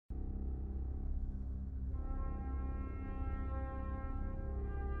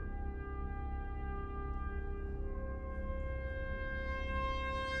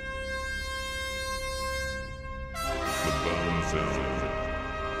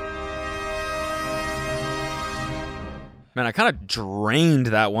Man, I kind of drained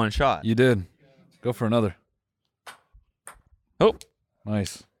that one shot. You did. Go for another. Oh.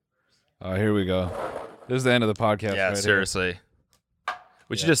 Nice. Here we go. This is the end of the podcast. Yeah, right seriously.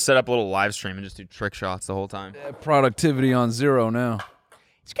 We should just set up a little live stream and just do trick shots the whole time. Here. Productivity on 0 now.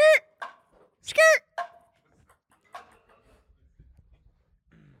 Skirt!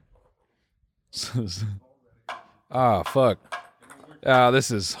 Fuck.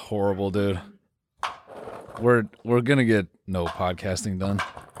 This is horrible, dude. We're gonna get no podcasting done.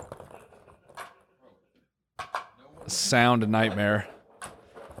 Sound nightmare.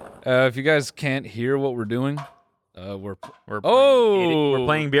 If you guys can't hear what we're doing, we're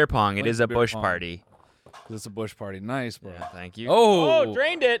playing beer pong. It is a bush pong. party. It's a bush party. Nice, bro. Yeah, thank you. Oh,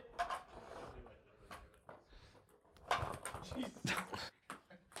 drained it.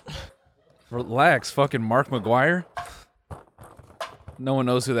 Relax, fucking Mark McGuire. No one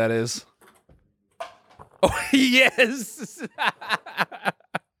knows who that is. Oh, yes.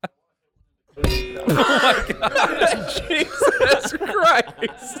 Oh my God. Jesus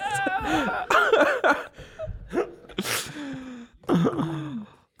Christ.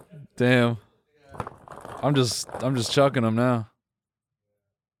 Damn. I'm just chucking them now.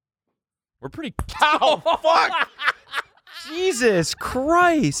 We're pretty. Ow, fuck. Jesus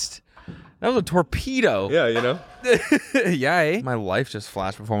Christ. That was a torpedo. Yeah, you know. Yeah, eh? My life just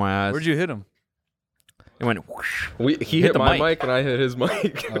flashed before my eyes. Where'd you hit him? It went whoosh. He hit the my mic. mic and I hit his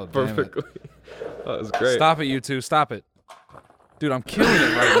mic Oh, damn it. perfectly. That was great. Stop it, you two. Stop it. Dude, I'm killing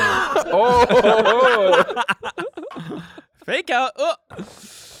it right now. Oh, Fake out. Oh.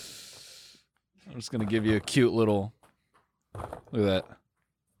 I'm just going to give you a cute little... Look at that.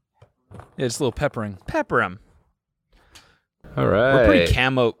 Yeah, just a little peppering. Pepper him. all right.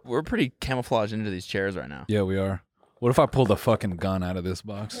 We're pretty camouflaged into these chairs right now. Yeah, we are. What if I pulled a fucking gun out of this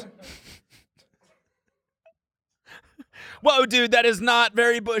box? Whoa, dude, that is not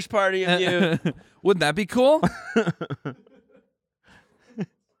very bush party of you. Wouldn't that be cool?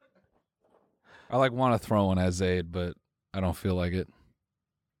 I want to throw one at Zayd, but I don't feel like it.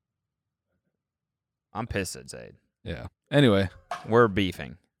 I'm pissed at Zayd. Yeah. Anyway, We're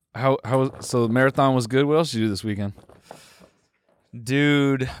beefing. so the marathon was good. What else did you do this weekend?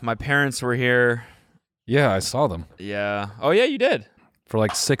 Dude, my parents were here. Yeah, I saw them Yeah. Oh, yeah, you did. for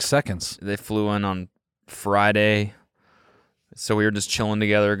like 6 seconds. They flew in on Friday. So we were just chilling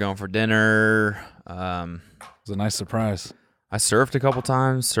together, going for dinner. It was a nice surprise. I surfed a couple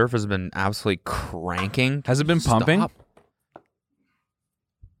times. Surf has been absolutely cranking. Has it been pumping? Stop.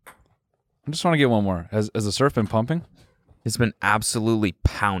 I just want to get one more. Has the surf been pumping? It's been absolutely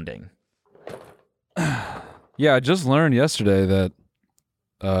pounding. Yeah, I just learned yesterday that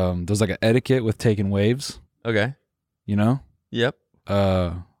there's like an etiquette with taking waves, Okay. you know? Yep.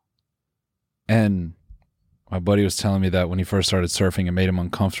 And my buddy was telling me that when he first started surfing, it made him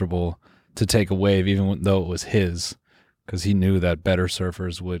uncomfortable to take a wave, even though it was his, because he knew that better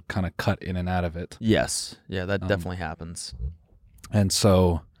surfers would kind of cut in and out of it. Yes. Yeah, that definitely happens. And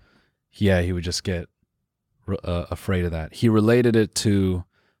so, yeah, he would just get afraid of that. He related it to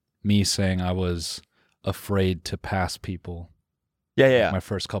me saying I was afraid to pass people. Yeah. My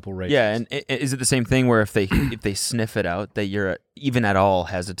first couple races. Yeah, and is it the same thing where if they sniff it out that you're even at all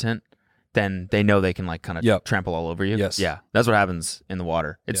hesitant, then they know they can like kind of trample all over you? Yes. Yeah, that's what happens in the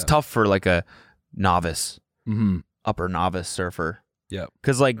water. It's Yeah. tough for like a novice, Mm-hmm. upper novice surfer. Yeah.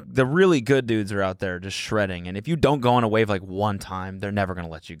 Because like the really good dudes are out there just shredding, and if you don't go on a wave like one time, they're never gonna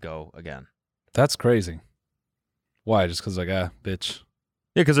let you go again. That's crazy. Why? Just because bitch.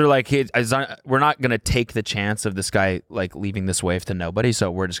 Yeah, because they're like, hey, we're not gonna take the chance of this guy like leaving this wave to nobody, so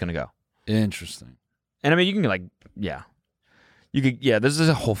we're just gonna go. Interesting. And I mean, you can like, this is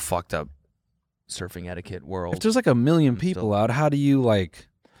a whole fucked up surfing etiquette world. If there's like a million people out, how do you like?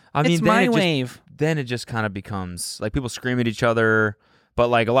 I mean, it's my wave. Then it just kind of becomes like people scream at each other. But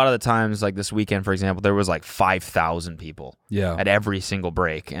like a lot of the times, like this weekend, for example, there was like 5,000 people at every single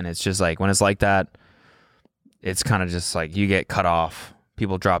break, and it's just like when it's like that, it's kind of just like you get cut off.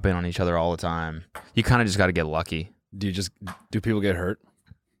 People drop in on each other all the time. You kind of just got to get lucky. Do people get hurt?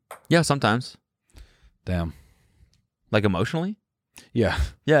 Yeah, sometimes. Damn. Like emotionally? Yeah.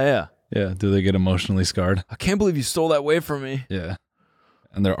 Yeah. Yeah. Do they get emotionally scarred? I can't believe you stole that wave from me. Yeah.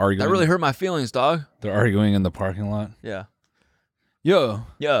 And they're arguing. That really hurt my feelings, dog. They're arguing in the parking lot. Yeah. Yo.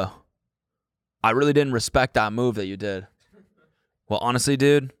 I really didn't respect that move that you did. Well, honestly,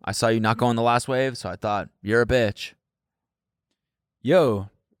 dude, I saw you not go on the last wave, so I thought, you're a bitch. Yo.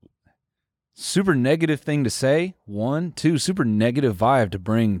 Super negative thing to say. 1, 2, super negative vibe to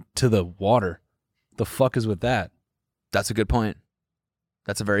bring to the water. The fuck is with that? That's a good point.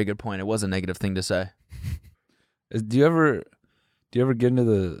 That's a very good point. It was a negative thing to say. Do you ever get into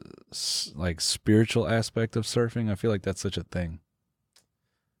the like spiritual aspect of surfing? I feel like that's such a thing.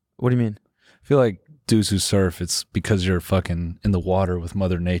 What do you mean? I feel like dudes who surf, it's because you're fucking in the water with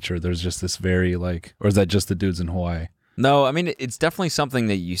Mother Nature. There's just this very like, or is that just the dudes in Hawaii? No, I mean, it's definitely something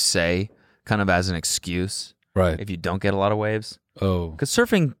that you say kind of as an excuse. Right. If you don't get a lot of waves. Oh. Because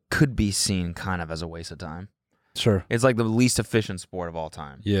surfing could be seen kind of as a waste of time. Sure. It's like the least efficient sport of all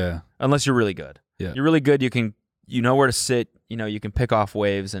time. Yeah. Unless you're really good. Yeah. You're really good, you know where to sit, you can pick off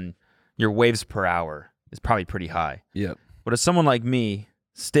waves, and your waves per hour is probably pretty high. Yep. But as someone like me,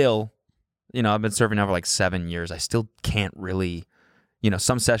 still, I've been surfing now for like 7 years. I still can't really,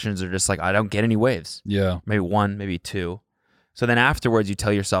 some sessions are just like, I don't get any waves. Yeah. Maybe one, maybe two. So then afterwards you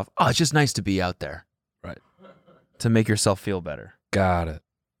tell yourself, oh, it's just nice to be out there. Right. To make yourself feel better. Got it.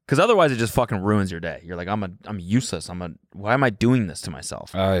 Because otherwise it just fucking ruins your day. You're like, I'm useless. Why am I doing this to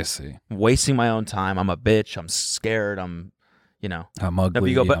myself? I see. I'm wasting my own time. I'm a bitch. I'm scared. I'm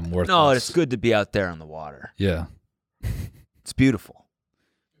ugly. I'm worthless. No, it's good to be out there on the water. Yeah. It's beautiful.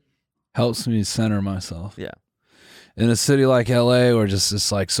 Helps me center myself. Yeah. In a city like LA where just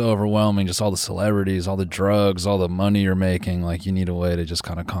it's like so overwhelming, just all the celebrities, all the drugs, all the money you're making, like you need a way to just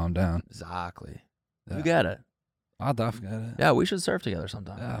kind of calm down. Exactly. Yeah. You get it. I definitely get it. Yeah, we should surf together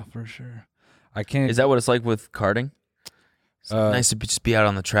sometime. Yeah, for sure. I can't. Is that what it's like with karting? It's nice to just be out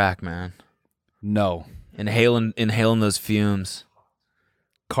on the track, man. No. Inhaling those fumes.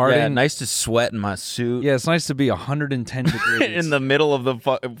 Karting. Yeah, nice to sweat in my suit. Yeah, it's nice to be 110 degrees. In the middle of the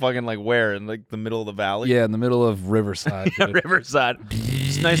fucking like where? In like the middle of the valley? Yeah, in the middle of Riverside. Yeah, Riverside.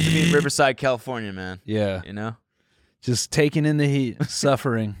 It's nice to be in Riverside, California, man. Yeah. Just taking in the heat,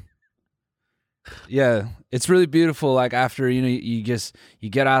 suffering. Yeah, it's really beautiful. Like after, you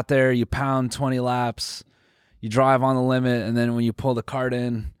get out there, you pound 20 laps, you drive on the limit, and then when you pull the cart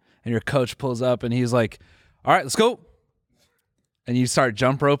in and your coach pulls up and he's like, all right, let's go. And you start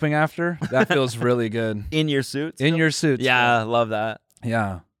jump roping after, that feels really good. In your suit? In your suit. Yeah, I love that.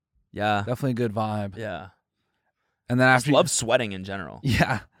 Yeah. Yeah. Definitely a good vibe. Yeah. And then after I love sweating in general.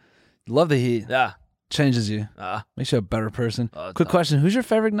 Yeah. Love the heat. Yeah. Changes you. Makes you a better person. Quick question. Who's your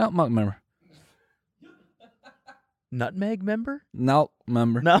favorite Nutmeg member? Nutmeg member? Naut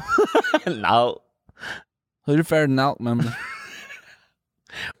member. No. No. Who's your favorite Naut member?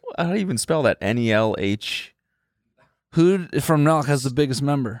 I don't even spell that. NELH. Who from Nelk has the biggest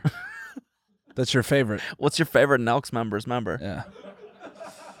member? That's your favorite. What's your favorite Nelk's member? Yeah.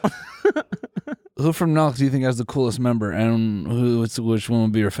 Who from Nelk do you think has the coolest member, and which one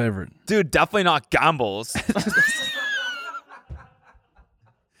would be your favorite? Dude, definitely not Gambles.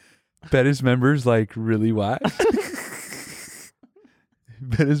 Bet his members like really wide.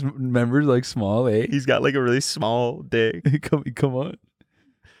 Bet his members like small, eh? He's got like a really small dick. Come on.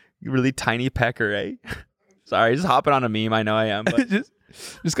 Really tiny pecker, eh? Sorry, just hopping on a meme. I know I am, but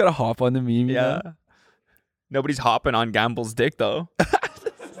just gotta hop on the meme. Yeah. Nobody's hopping on Gamble's dick though.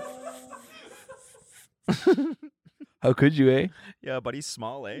 How could you, eh? Yeah, but he's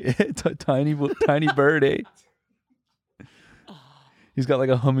small, eh? Tiny bird, eh? He's got like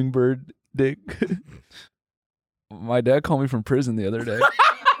a hummingbird dick. My dad called me from prison the other day.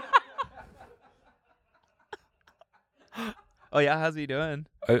 Oh yeah, how's he doing?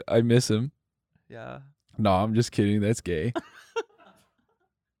 I miss him. Yeah. No, I'm just kidding. That's gay.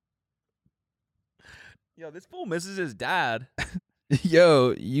 Yo, this fool misses his dad.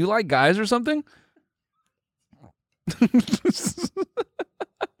 Yo, you like guys or something?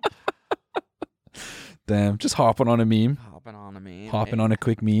 Damn, just hopping on a meme. Hopping on a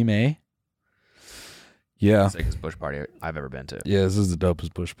quick meme, eh? Yeah. Sickest bush party I've ever been to. Yeah, this is the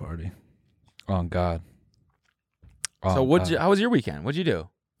dopest bush party. Oh God. So how was your weekend? What'd you do?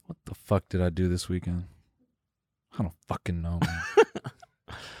 What the fuck did I do this weekend? I don't fucking know, man.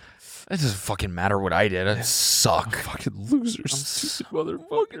 It doesn't fucking matter what I did. I suck. I'm fucking losers. Stupid motherfucker.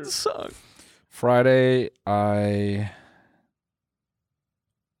 Fucking suck. Friday, I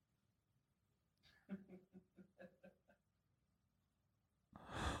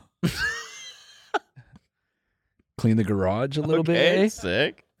cleaned the garage a little bit.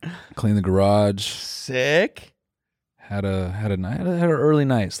 Sick. Cleaned the garage. Sick. Had an early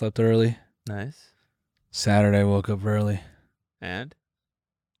night. Slept early. Nice. Saturday, woke up early. And?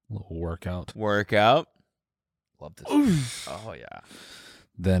 A little workout. Love this. Oh yeah.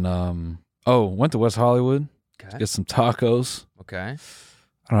 Then went to West Hollywood. Okay. Get some tacos. Okay.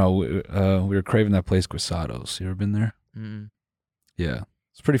 I don't know. We were craving that place, Quesados. You ever been there? Mm. Yeah,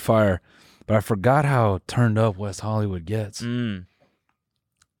 it's pretty fire. But I forgot how turned up West Hollywood gets. Mm.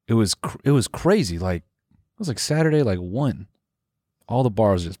 It was crazy. Like it was like Saturday, like 1. All the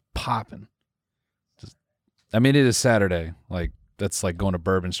bars just popping. Just I mean, it is Saturday. Like, that's like going to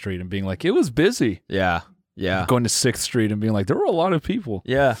Bourbon Street and being like, it was busy. Yeah. Yeah. Going to 6th Street and being like, there were a lot of people.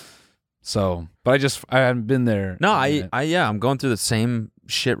 Yeah. So, but I haven't been there. No, I'm going through the same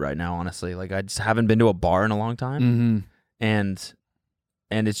shit right now, honestly. Like, I just haven't been to a bar in a long time. Mm-hmm.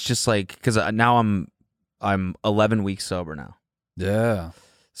 And it's just like, because now I'm 11 weeks sober now. Yeah.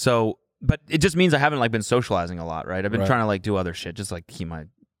 So, but it just means I haven't like been socializing a lot, right? I've been trying to like do other shit, just like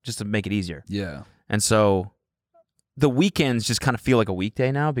just to make it easier. Yeah. And so the weekends just kind of feel like a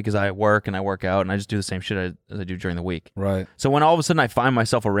weekday now because I work and I work out and I just do the same shit as I do during the week. Right. So when all of a sudden I find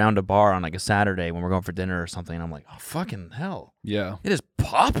myself around a bar on like a Saturday when we're going for dinner or something, I'm like, oh, fucking hell. Yeah. It is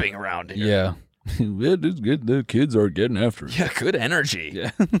popping around here. Yeah. It is good. The kids are getting after it. Yeah, good energy.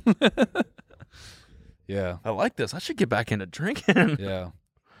 Yeah. Yeah. I like this. I should get back into drinking. Yeah.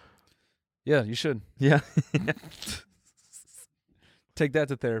 Yeah, you should. Yeah. Take that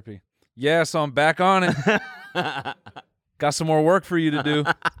to therapy. Yeah, so I'm back on it. Got some more work for you to do.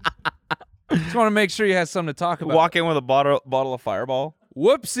 Just want to make sure you had something to talk about. Walk in with a bottle of Fireball.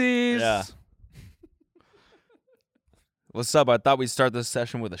 Whoopsies. Yeah. What's up? I thought we'd start this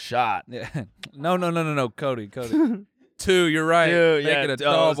session with a shot. Yeah. No. Cody. 2, you're right. Dude, Make yeah, it a let's do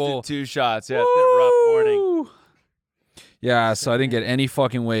double. 2 shots. Yeah, it's been a rough morning. Yeah, so I didn't get any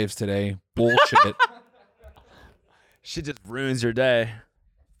fucking waves today. Bullshit. Shit just ruins your day.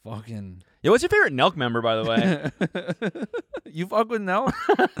 Fucking. Yo, what's your favorite Nelk member, by the way? You fuck with Nelk?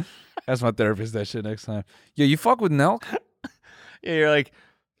 Ask my therapist that shit next time. Yo, you fuck with Nelk? Yeah, you're like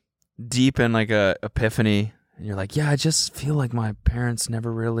deep in like a epiphany, and you're like, yeah, I just feel like my parents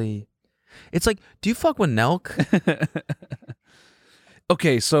never really. It's like, do you fuck with Nelk?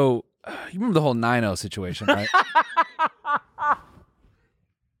 Okay, so you remember the whole 9-0 situation, right?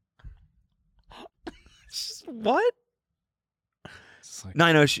 What? Like,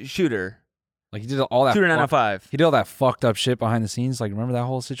 9-0 shooter. Like he did all that. Shooter 905. He did all that fucked up shit behind the scenes. Like, remember that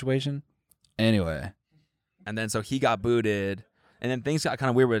whole situation? Anyway. And then so he got booted. And then things got kind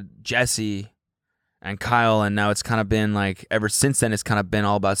of weird with Jesse and Kyle. And now it's kind of been like, ever since then, it's kind of been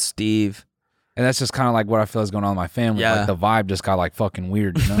all about Steve. And that's just kind of like what I feel is going on in my family. Yeah. Like the vibe just got like fucking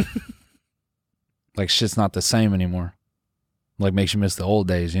weird, you know? Like shit's not the same anymore. Like makes you miss the old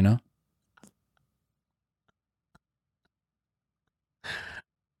days, you know?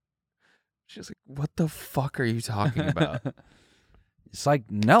 She's like, what the fuck are you talking about? It's like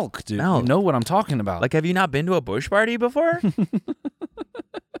Nelk, dude. Nelk. You know what I'm talking about. Like, have you not been to a bush party before?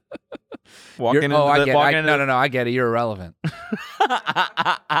 Walking into I the, get walking it. into No, I get it. You're irrelevant.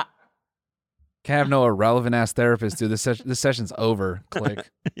 Can't have no irrelevant ass therapist, dude. This session's over.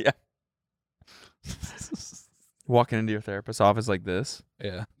 Click. Yeah. Walking into your therapist's office like this.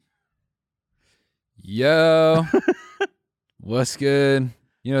 Yeah. Yo. What's good?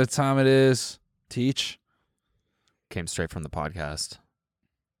 You know what time it is? Teach. Came straight from the podcast.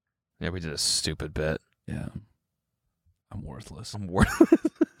 Yeah, we did a stupid bit. Yeah. I'm worthless. I'm worthless.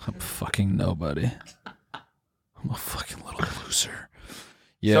 I'm fucking nobody. I'm a fucking little loser.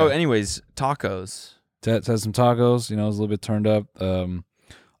 Yeah. So, anyways, tacos. Had some tacos. You know, I was a little bit turned up. A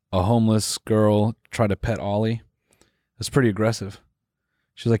homeless girl tried to pet Ollie. It was pretty aggressive.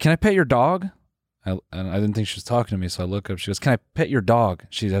 She was like, "Can I pet your dog?" And I didn't think she was talking to me, so I look up. She goes, "Can I pet your dog?"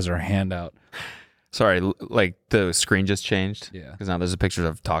 She has her hand out. Sorry, like the screen just changed. Yeah. Because now there's a picture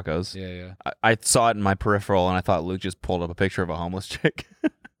of tacos. Yeah. I saw it in my peripheral, and I thought Luke just pulled up a picture of a homeless chick.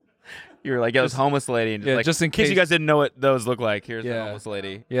 You were like, yeah, this homeless lady. And yeah, just in case you guys didn't know what those look like. Here's the Yeah. homeless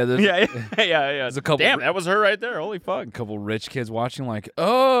lady. Yeah. Yeah. There's a couple. Damn, that was her right there. Holy fuck. A couple rich kids watching, like,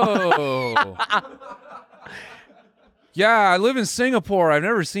 oh. Yeah, I live in Singapore. I've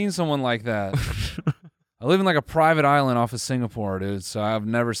never seen someone like that. I live in like a private island off of Singapore, dude. So I've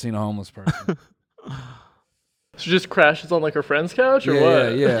never seen a homeless person. She just crashes on like her friend's couch or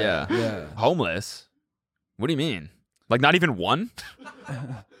what? Yeah. Homeless? What do you mean? Like not even one?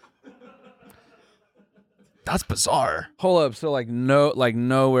 That's bizarre. Hold up. So like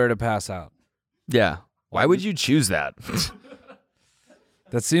nowhere to pass out. Yeah. Why would you choose that?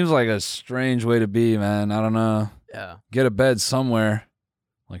 That seems like a strange way to be, man. I don't know. Yeah. Get a bed somewhere.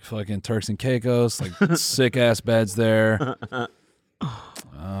 Like fucking Turks and Caicos, like sick ass beds there.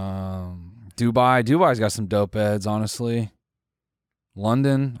 Dubai's got some dope beds, honestly.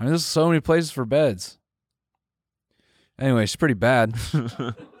 London. I mean, there's so many places for beds. Anyway, she's pretty bad.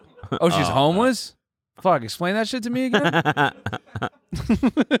 Oh, she's homeless? Fuck, explain that shit to me again.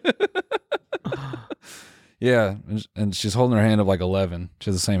 Yeah, and she's holding her hand up like 11. She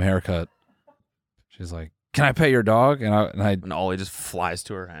has the same haircut. She's like, "Can I pet your dog?" And Ollie just flies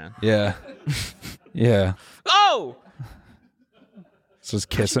to her hand. Yeah. Yeah. Oh! So just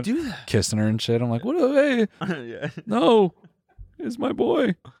kissing her and shit. I'm like, what? Hey, yeah. No, it's my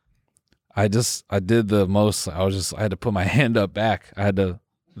boy. I did the most. I had to put my hand up back. I had to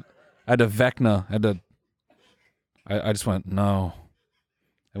Vecna. I just went, no.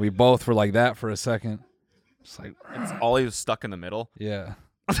 And we both were like that for a second. It's like, it's Ollie was stuck in the middle. Yeah.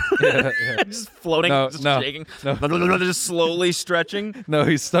 Just floating, shaking, just slowly stretching. No,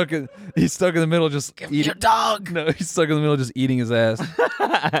 he's stuck in the middle, just eating your dog. No, he's stuck in the middle, just eating his ass.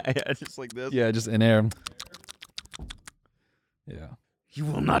 Yeah, just like this. Yeah, just in air. Yeah. You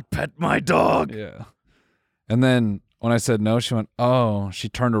will not pet my dog. Yeah. And then when I said no, she went, oh. She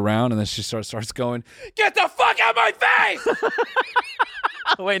turned around and then she starts going, get the fuck out of my face!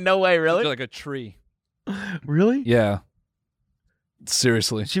 Wait, no way, really? Like a tree. Really? Yeah.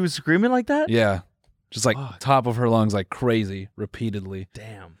 Seriously. She was screaming like that? Yeah. Just like top of her lungs, like crazy, repeatedly.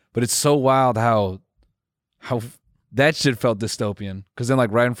 Damn. But it's so wild how that shit felt dystopian. Because then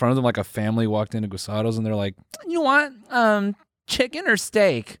like right in front of them, like a family walked into Guisado's and they're like, you want chicken or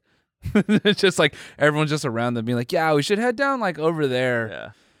steak? It's just like everyone's just around them being like, yeah, we should head down like over there. Yeah.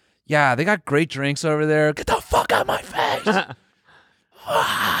 Yeah, they got great drinks over there. Get the fuck out of my face.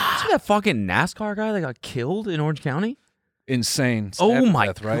 See that fucking NASCAR guy that got killed in Orange County? Insane. Oh my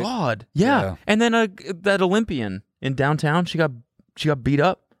death, right? God. Yeah. And then that Olympian in downtown, she got beat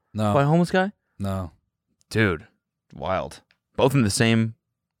up by a homeless guy? No. Dude, wild. Both in the same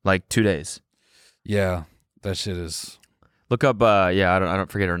like 2 days. Yeah. That shit is. Look up I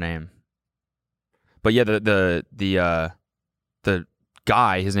don't forget her name. But yeah, the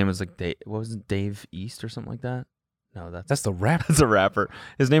guy, his name was like Dave East or something like that? No, that's the rapper. That's a rapper.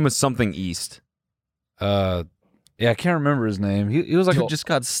 His name was something East. Yeah, I can't remember his name. He was like just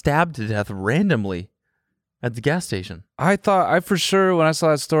got stabbed to death randomly at the gas station. I for sure when I saw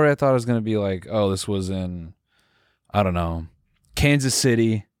that story, I thought it was gonna be like, oh, this was in, I don't know, Kansas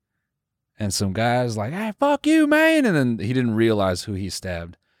City, and some guys like, hey, fuck you, man, and then he didn't realize who he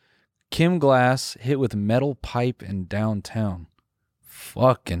stabbed. Kim Glass hit with metal pipe in downtown.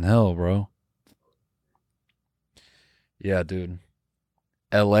 Fucking hell, bro. Yeah, dude.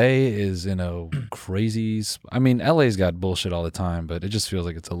 LA is in a crazy. I mean, LA's got bullshit all the time, but it just feels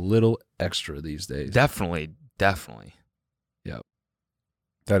like it's a little extra these days. Definitely. Yep.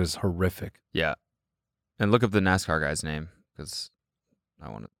 That is horrific. Yeah. And look up the NASCAR guy's name because I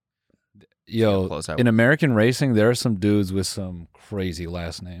want to. Yo, in American racing, there are some dudes with some crazy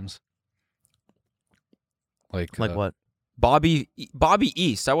last names. Like what? Bobby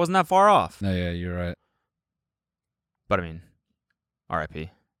East. I wasn't that far off. No, yeah, you're right. But I mean, R.I.P.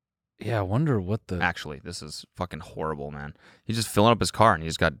 Yeah, I wonder what the. Actually, this is fucking horrible, man. He's just filling up his car and he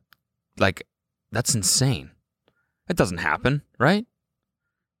just got, like, that's insane. That doesn't happen, right?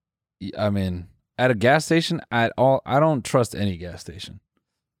 I mean, at a gas station, I don't trust any gas station.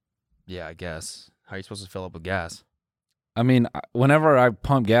 Yeah, I guess. How are you supposed to fill up with gas? I mean, whenever I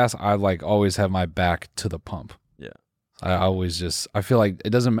pump gas, I like always have my back to the pump. Yeah. I feel like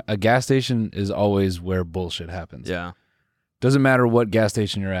a gas station is always where bullshit happens. Yeah. Doesn't matter what gas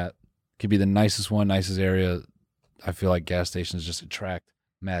station you're at. Could be the nicest one, nicest area. I feel like gas stations just attract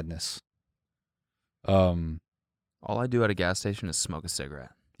madness. All I do at a gas station is smoke a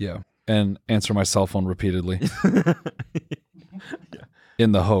cigarette. Yeah. And answer my cell phone repeatedly. Yeah.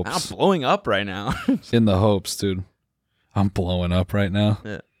 In the hopes. I'm blowing up right now. In the hopes, dude. I'm blowing up right now.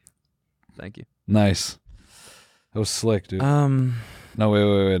 Yeah. Thank you. Nice. That was slick, dude. No,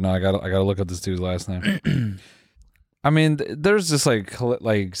 wait. No, I gotta look up this dude's last name. I mean, there's just like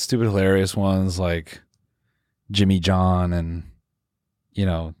stupid, hilarious ones like Jimmy John and, you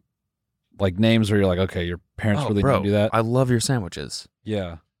know, like names where you're like, okay, your parents really didn't do that. I love your sandwiches.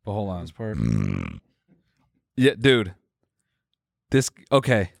 Yeah, but hold on, this part. Yeah, dude. This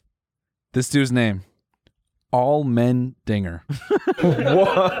dude's name, Allmendinger.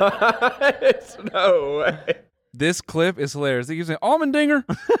 What? No way. This clip is hilarious. They keep saying Allmendinger.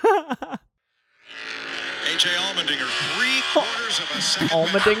 A.J. Allmendinger, 3/4 of a second.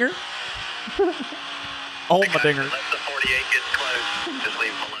 Allmendinger? Allmendinger. Let the 48 get close. Just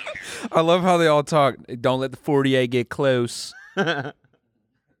leave him alone. I love how they all talk. Don't let the 48 get close.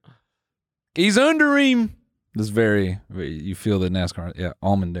 He's under him. This you feel the NASCAR. Yeah,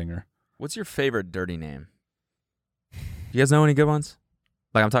 Allmendinger. What's your favorite dirty name? You guys know any good ones?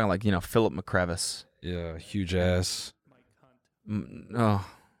 Like I'm talking like, you know, Philip McCrevis. Yeah, huge ass. Oh,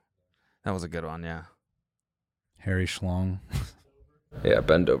 that was a good one, yeah. Harry Schlong. Yeah,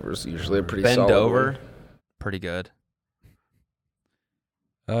 Bendover's usually a pretty solid Bendover, one. pretty good.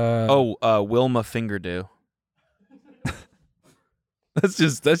 Wilma Fingerdew. That's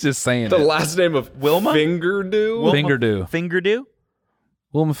just saying the it. last name of Wilma Fingerdew. Fingerdew. Fingerdew.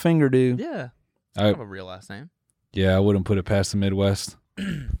 Wilma Finger Dude. Yeah. I have a real last name. Yeah, I wouldn't put it past the Midwest.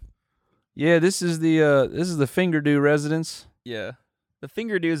 Yeah, this is the Finger Dude residence. Yeah. The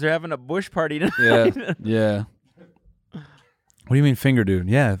Finger Dudes are having a bush party tonight. Yeah. Yeah. What do you mean Finger Dude?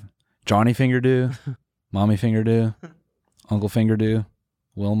 Yeah. Johnny Finger Dude, Mommy Finger Dude, Uncle Finger Dude,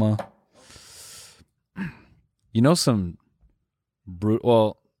 Wilma. You know some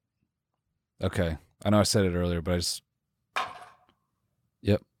well, okay. I know I said it earlier, but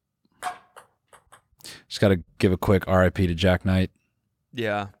Yep. Just got to give a quick RIP to Jack Knight.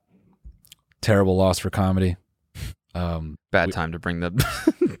 Yeah. Terrible loss for comedy. Bad time to bring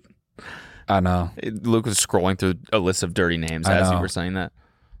the... I know. Luke was scrolling through a list of dirty names as you were saying that.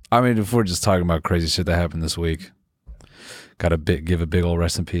 I mean, if we're just talking about crazy shit that happened this week, got to give a big old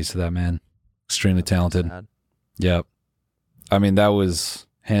rest in peace to that man. Extremely talented. Sad. Yep. I mean, that was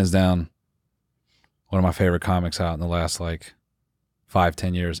hands down one of my favorite comics out in the last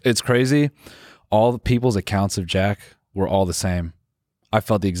 5-10 years. It's crazy. All the people's accounts of Jack were all the same. I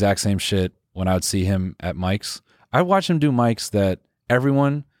felt the exact same shit when I would see him at mics. I'd watch him do mics that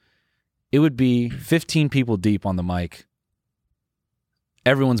it would be 15 people deep on the mic.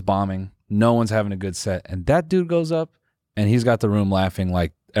 Everyone's bombing. No one's having a good set. And that dude goes up and he's got the room laughing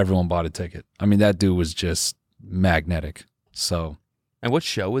like everyone bought a ticket. I mean, that dude was just magnetic. So. And what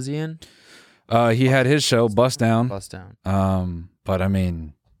show was he in? He had his show, Bust Down. Bust Down. But I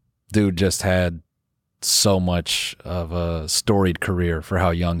mean, dude just had so much of a storied career for how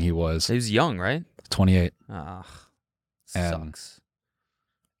young he was. He was young, right? 28. Sucks.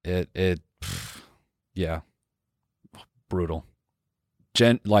 Yeah, brutal.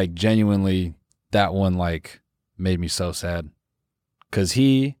 Genuinely, that one made me so sad. Cause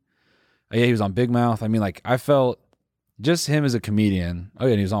he was on Big Mouth. I mean, I felt just him as a comedian. Oh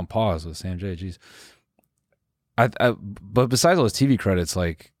yeah, and he was on Pause with Sam J. Jeez. But besides all his TV credits,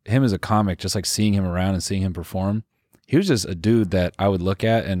 him as a comic, just seeing him around and seeing him perform, he was just a dude that I would look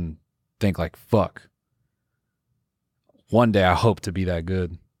at and think fuck. One day I hope to be that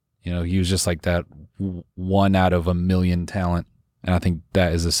good. You know, he was just that 1 out of a million talent. And I think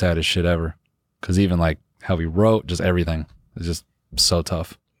that is the saddest shit ever. Because even how he wrote, just everything is just so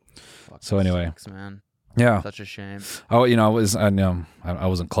tough. Fuck, so anyway. Sucks, man. Yeah. Such a shame. Oh, I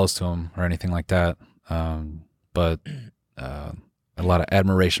wasn't close to him or anything like that. But a lot of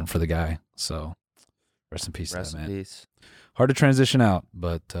admiration for the guy. So rest in peace to that man. Rest in peace. Hard to transition out,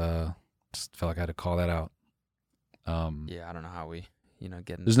 but just felt like I had to call that out. Yeah, I don't know how we, get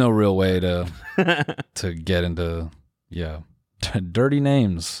into There's no real way to get into dirty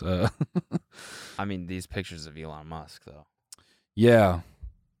names. I mean, these pictures of Elon Musk, though. Yeah.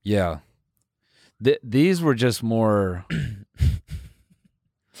 These were just more.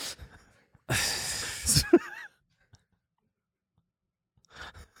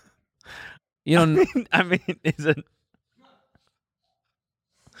 I mean, is it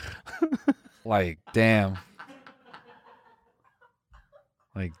damn.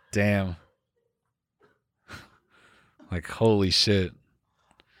 Damn. Holy shit.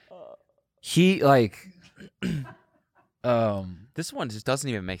 He this one just doesn't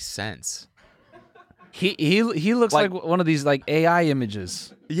even make sense. He looks like one of these AI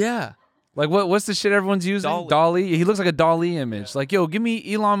images. Yeah. What's the shit everyone's using? Dolly. He looks like a Dolly image. Yo, give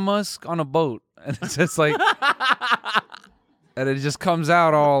me Elon Musk on a boat. And it's just and it just comes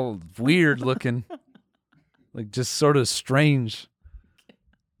out all weird looking. Just sort of strange.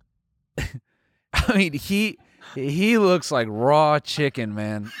 I mean, he looks like raw chicken,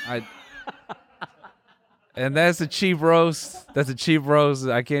 man. And that's a cheap roast. I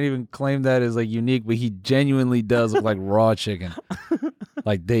can't even claim that as unique, but he genuinely does look like raw chicken.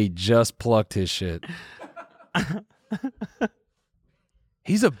 They just plucked his shit.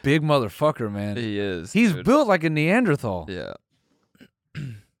 He's a big motherfucker, man. He is. He's built like a Neanderthal. Yeah.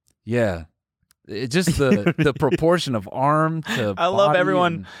 Yeah. It's just the proportion of arm to I love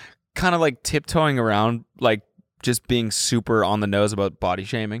everyone kind of tiptoeing around, just being super on the nose about body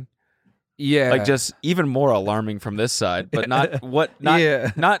shaming. Yeah. Just even more alarming from this side, but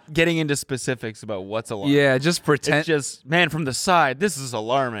not getting into specifics about what's alarming. Yeah, just pretend. It's just, man, from the side, this is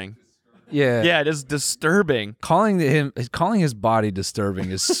alarming. Yeah. Yeah, it is disturbing. Calling his body disturbing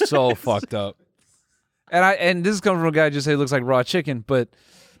is so fucked up. And this is coming from a guy who just said he looks like raw chicken, but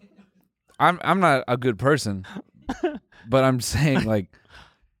I'm not a good person. But I'm saying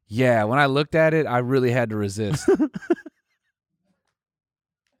yeah, when I looked at it, I really had to resist.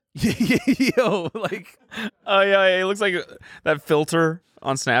 Yo, oh yeah, it looks like that filter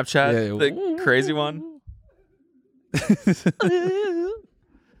on Snapchat, the crazy one.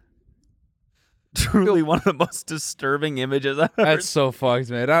 truly one of the most disturbing images I've ever That's so fucked,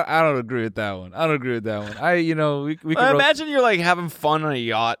 man. I don't agree with that one. We could imagine you're like having fun on a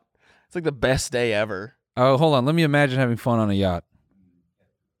yacht. It's like the best day ever. Oh, hold on. Let me imagine having fun on a yacht.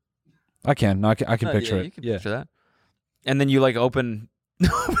 I can. No, I can picture it. You can picture that. And then you like open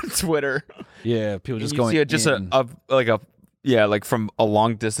Twitter. Yeah, people just you going. See it just like from a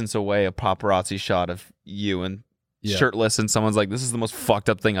long distance away, a paparazzi shot of you and shirtless, and someone's like, "This is the most fucked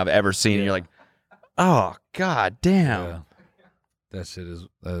up thing I've ever seen." And you're like, "Oh god damn." Yeah. That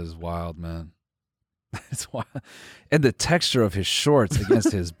is wild, man. It's wild. And the texture of his shorts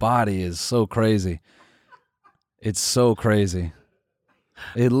against his body is so crazy. It's so crazy.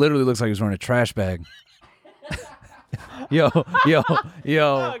 It literally looks like he's wearing a trash bag. Yo, fuck.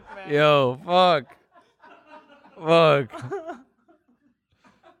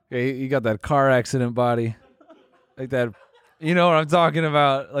 Okay, you got that car accident body. Like that, you know what I'm talking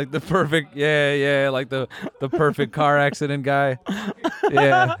about? Like the perfect, like the perfect car accident guy.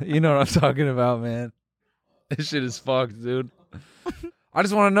 Yeah, you know what I'm talking about, man. This shit is fucked, dude. I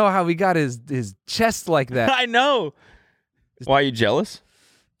just want to know how he got his chest like that. I know. Why are you jealous?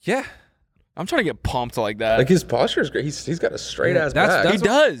 Yeah. I'm trying to get pumped like that. Like his posture is great. He's got a straight ass back. He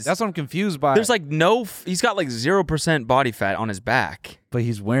does. That's what I'm confused by. There's like he's got like 0% body fat on his back. But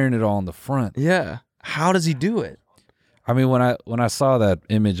he's wearing it all in the front. Yeah. How does he do it? I mean, when I saw that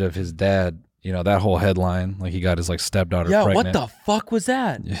image of his dad, you know, that whole headline, like he got his like stepdaughter pregnant. What the fuck was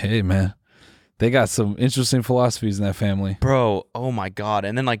that? Hey, man. They got some interesting philosophies in that family. Bro, oh my God.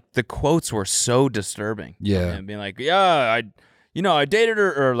 And then like the quotes were so disturbing. Yeah. And being like, I dated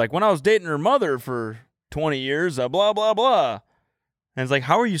her, or like when I was dating her mother for 20 years, blah, blah, blah. And it's like,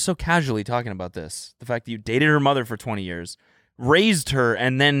 how are you so casually talking about this? The fact that you dated her mother for 20 years, raised her,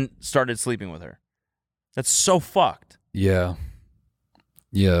 and then started sleeping with her. That's so fucked. Yeah.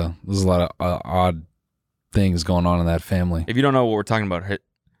 Yeah. There's a lot of odd things going on in that family. If you don't know what we're talking about,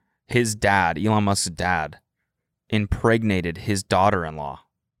 his dad, Elon Musk's dad, impregnated his daughter-in-law.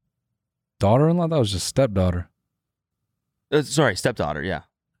 Daughter-in-law? That was just stepdaughter. Sorry, stepdaughter, yeah.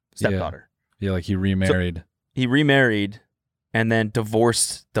 Stepdaughter. Yeah, like he remarried. So he remarried and then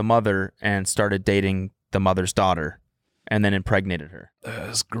divorced the mother and started dating the mother's daughter and then impregnated her.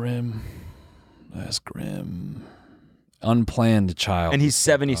 That's grim. That's grim. Unplanned child. And he's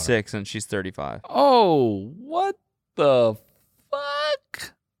 76 and she's 35. Oh, what the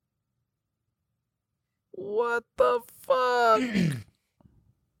fuck? What the fuck?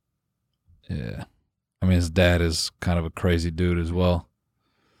 Yeah. I mean, his dad is kind of a crazy dude as well.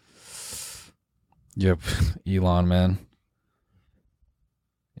 Yep. Elon, man.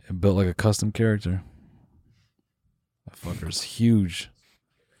 Built like a custom character. That fucker's huge.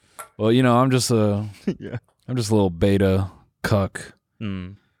 Well, you know, I'm just a little beta cuck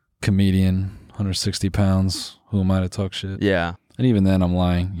comedian, 160 pounds. Who am I to talk shit? Yeah. And even then, I'm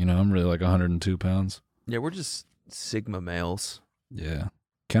lying. You know, I'm really like 102 pounds. Yeah, we're just Sigma males. Yeah.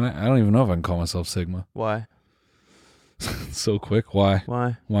 I don't even know if I can call myself Sigma. Why? So quick. Why?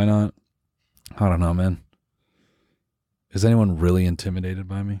 Why? Why not? I don't know, man. Is anyone really intimidated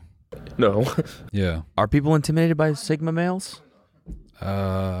by me? No. Yeah. Are people intimidated by Sigma males?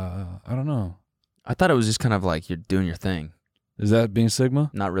 I don't know. I thought it was just kind of like you're doing your thing. Is that being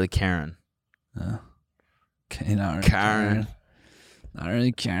Sigma? Not really caring. Okay, not really Karen. Not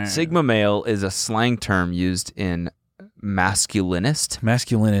really caring. Sigma male is a slang term used in masculinist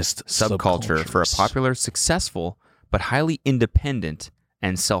subculture for a popular, successful, but highly independent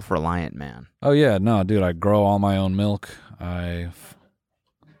and self-reliant man. Oh, yeah. No, dude, I grow all my own milk. I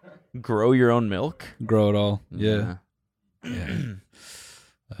grow your own milk? Grow it all. Yeah.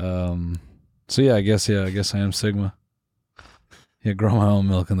 So, yeah, I guess I am Sigma. Yeah, grow my own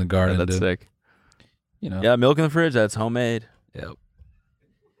milk in the garden, that's dude. Sick. You know. Yeah, milk in the fridge, that's homemade. Yep.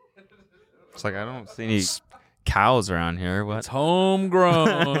 It's like I don't see any cows around here. What? It's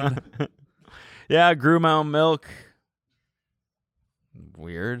homegrown. Yeah, I grew my own milk.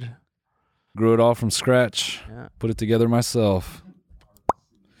 Weird. Grew it all from scratch. Yeah. Put it together myself.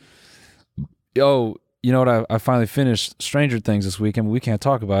 Yo, you know what? I finally finished Stranger Things this weekend. We can't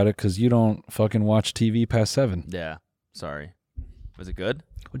talk about it because you don't fucking watch TV past 7. Yeah. Sorry. Was it good?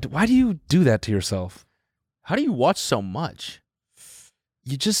 Why do you do that to yourself? How do you watch so much?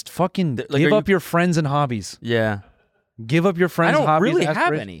 You just fucking give up your friends and hobbies. Yeah. Give up your friends' hobbies. I don't really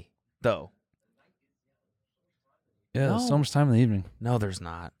have any, though. Yeah, there's so much time in the evening. No, there's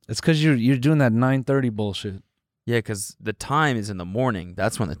not. It's because you're doing that 9:30 bullshit. Yeah, because the time is in the morning.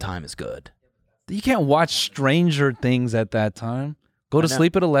 That's when the time is good. You can't watch Stranger Things at that time. Go to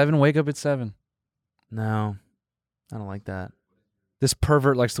sleep at 11, wake up at 7. No, I don't like that. This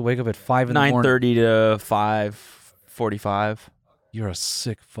pervert likes to wake up at 5 in the morning. 9:30 to 5:45. You're a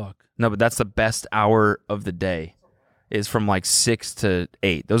sick fuck. No, but that's the best hour of the day. Is from like 6 to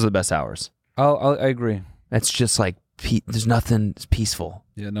 8. Those are the best hours. I agree. That's just like there's nothing. It's peaceful.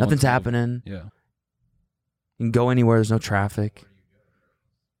 Yeah, nothing's happening. Yeah. You can go anywhere. There's no traffic.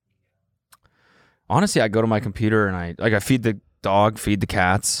 Honestly, I go to my computer and I feed the dog, feed the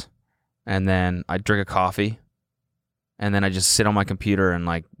cats, and then I drink a coffee, and then I just sit on my computer and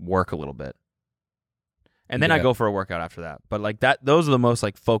like work a little bit, and then I go for a workout after that. But like that, those are the most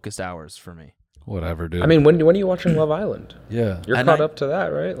like focused hours for me. Whatever, dude. I mean, when are you watching Love Island? Yeah, you're caught up to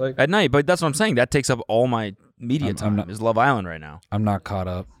that, right? Like at night. But that's what I'm saying. That takes up all my media time. Is Love Island right now? I'm not caught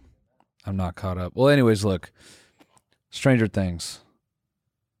up. Well, anyways, look, Stranger Things.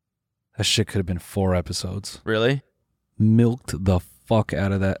 That shit could have been 4 episodes. Really? Milked the fuck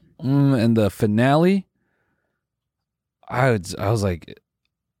out of that. And the finale, I was like,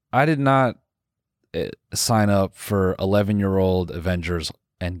 I did not sign up for 11-year-old Avengers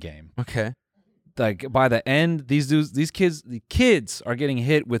Endgame. Okay. Like by the end, the kids are getting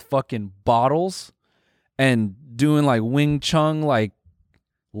hit with fucking bottles and doing like Wing Chun, like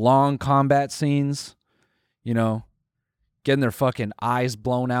long combat scenes, you know. Getting their fucking eyes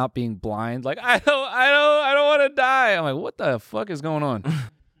blown out, being blind. Like, I don't want to die. I'm like, what the fuck is going on? I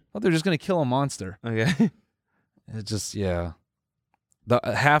thought they're just gonna kill a monster. Okay. It's just The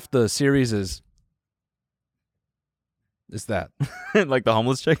half the series is that. Like the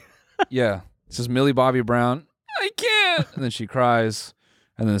homeless chick? Yeah. It's just Millie Bobby Brown. I can't. And then she cries.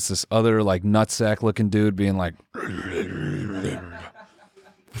 And then it's this other like nutsack looking dude being like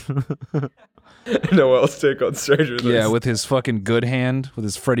Noel's take on Stranger Things. Yeah, with his fucking good hand, with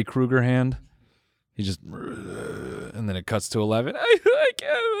his Freddy Krueger hand. He just, and then it cuts to 11. I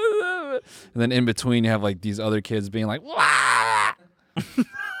can't. And then in between, you have like these other kids being like, wah!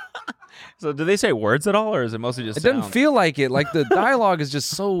 So do they say words at all, or is it mostly just It doesn't feel like it. Like the dialogue is just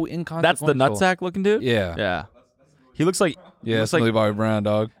so inconsequential. That's the nutsack looking dude? Yeah. Yeah. He looks like... Yeah, it's Millie Bobby Brown,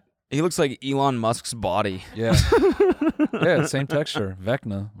 dog. He looks like Elon Musk's body. Yeah. Yeah, same texture.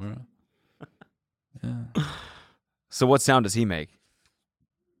 Vecna. Yeah. So what sound does he make?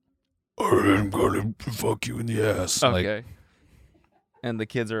 I'm gonna fuck you in the ass. Okay. Like, and the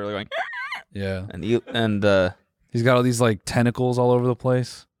kids are going... Yeah. And he's got all these like tentacles all over the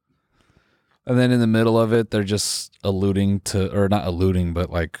place. And then in the middle of it, they're just alluding to, or not alluding, but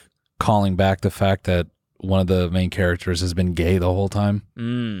like calling back the fact that one of the main characters has been gay the whole time.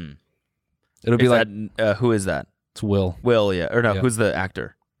 It'll be who is that? It's Will. Will, yeah. Or no, Yeah. who's the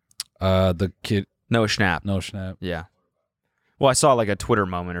actor? The kid. Noah Schnapp. Noah Schnapp. Yeah. Well, I saw like a Twitter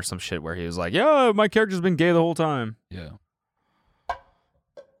moment or some shit where he was like, yeah, my character's been gay the whole time. Yeah.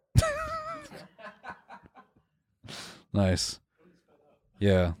 Nice.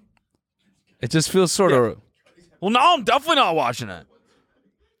 Yeah. It just feels sort of... Well, no, I'm definitely not watching it.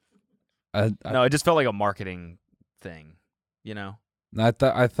 No, it just felt like a marketing thing, you know? I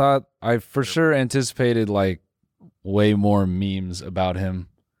thought I for sure anticipated like way more memes about him.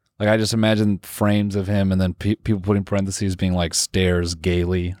 Like I just imagined frames of him and then people putting parentheses being like stares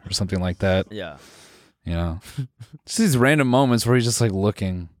gaily or something like that. Yeah. You know, just these random moments where he's just like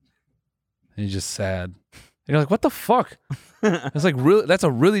looking and he's just sad. And you're like, what the fuck? It's like really, that's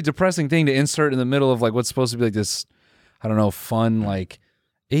a really depressing thing to insert in the middle of like what's supposed to be like this, I don't know, fun like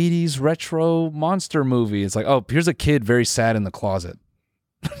 80s retro monster movie. It's like, oh, here's a kid very sad in the closet.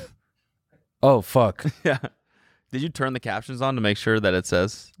 Oh, fuck. Yeah. Did you turn the captions on to make sure that it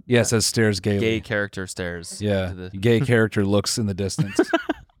says? Yeah, it says stares gaily. Gay character stares. Yeah. Gay character looks in the distance.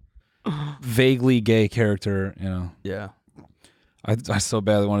 Vaguely gay character, you know. Yeah. I so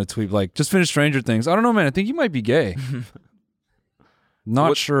badly want to tweet like, just finished Stranger Things. I don't know, man. I think you might be gay.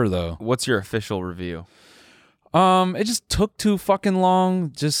 Not sure though. What's your official review? It just took too fucking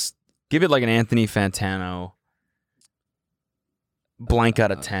long. Just give it like an Anthony Fantano. Blank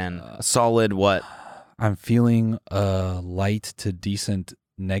out of 10. A solid what? I'm feeling light to decent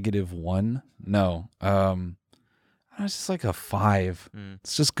 -1. No. It's just like a 5.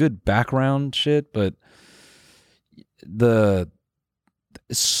 It's just good background shit, but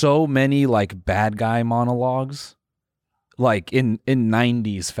so many like bad guy monologues, like in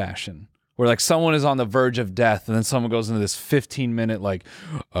 90s fashion, where like someone is on the verge of death and then someone goes into this 15-minute like,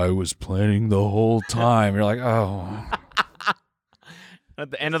 I was planning the whole time. You're like, oh. At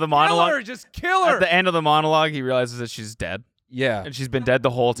the end of the monologue, just kill her. At the end of the monologue, he realizes that she's dead. Yeah, and she's been dead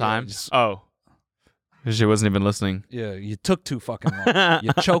the whole time. She wasn't even listening. Yeah, you took too fucking long.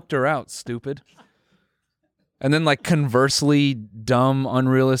 You choked her out, stupid. And then like conversely dumb,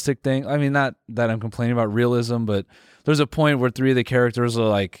 unrealistic thing. I mean, not that I'm complaining about realism, but There's a point where 3 of the characters are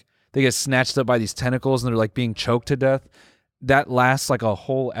like, they get snatched up by these tentacles and they're like being choked to death. That lasts like a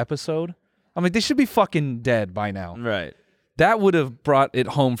whole episode. I'm like, they should be fucking dead by now. Right. That would have brought it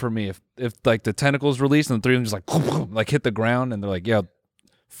home for me if like the tentacles released and the 3 of them just like hit the ground and they're like, yeah,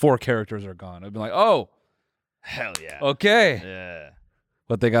 4 characters are gone. I'd be like, oh, hell yeah. Okay. Yeah.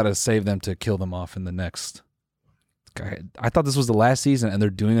 But they got to save them to kill them off in the next. I thought this was the last season and they're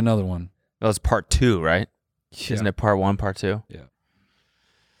doing another one. That was part 2, right? Yeah. Isn't it part 1, part 2? Yeah.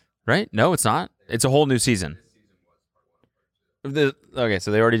 Right? No, it's not. It's a whole new season. Okay, so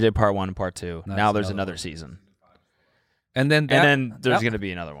they already did part 1 and part 2. Now there's another season. And then there's going to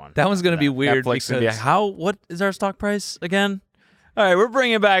be another one. That one's going to be weird. Netflix going to be like, what is our stock price again? All right, we're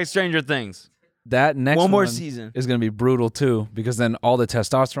bringing back Stranger Things. That next one more season is going to be brutal too, because then all the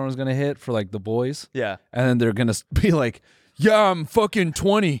testosterone is going to hit for like the boys. Yeah. And then they're going to be like, yeah, I'm fucking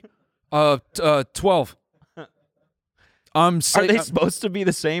 20, 12. Are they supposed to be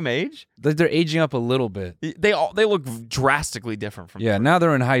the same age? They're aging up a little bit. They look drastically different from. Yeah, now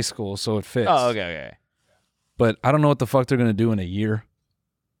they're in high school, so it fits. Oh, okay. But I don't know what the fuck they're gonna do in a year.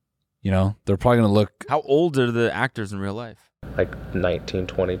 You know, they're probably gonna look. How old are the actors in real life? Like 19,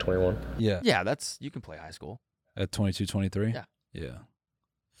 20, 21. Yeah. Yeah, you can play high school At 22, 23? Yeah. Yeah.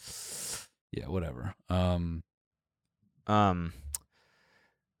 Yeah, whatever. Oh,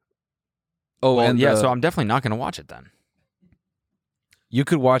 well, and yeah, so I'm definitely not gonna watch it then. You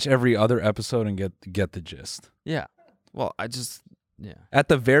could watch every other episode and get the gist. Yeah. Well, At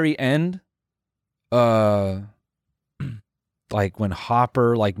the very end, like when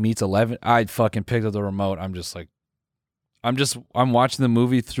Hopper like meets 11, I fucking picked up the remote. I'm watching the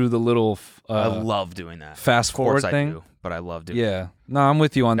movie through the little. I love doing that. Fast forward thing. I do, but I love doing. Yeah. No, I'm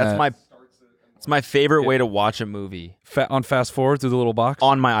with you on that. It's my favorite way to watch a movie. On fast forward through the little box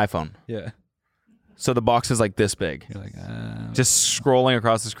on my iPhone. Yeah. So the box is like this big. You're like, just scrolling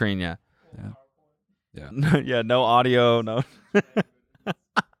across the screen. Yeah. Yeah. No audio. No.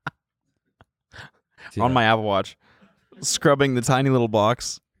 On my Apple Watch, scrubbing the tiny little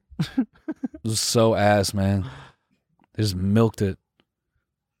box. It was so ass, man. They just milked it.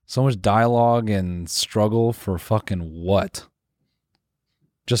 So much dialogue and struggle for fucking what?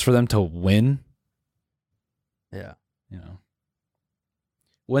 Just for them to win? Yeah. You know.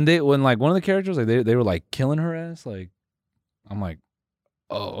 When like one of the characters, like they were like killing her ass, like I'm like,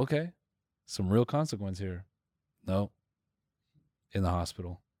 oh, okay. Some real consequence here. No. In the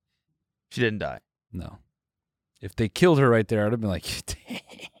hospital. She didn't die. No. If they killed her right there, I'd have been like,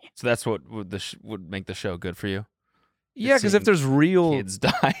 so that's what would make the show good for you? Yeah, because if there's real kids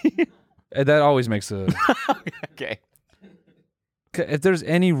die, that always makes a okay. If there's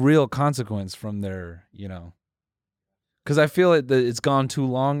any real consequence from their, you know, because I feel like it's gone too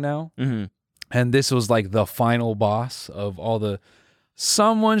long now, and this was like the final boss of all the.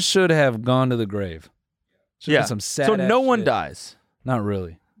 Someone should have gone to the grave. Yeah, some sad. So no one shit. dies. Not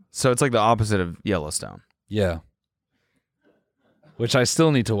really. So it's like the opposite of Yellowstone. Yeah. Which I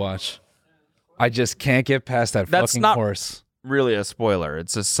still need to watch. I just can't get past that That's fucking not horse. Really a spoiler.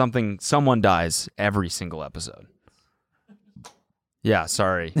 It's just someone dies every single episode. Yeah,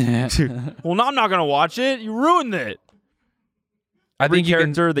 sorry. Well, no, I'm not gonna watch it. You ruined it. Every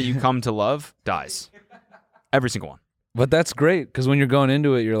character that you come to love dies. Every single one. But that's great, because when you're going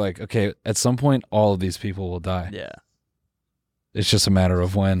into it, you're like, okay, at some point, all of these people will die. Yeah. It's just a matter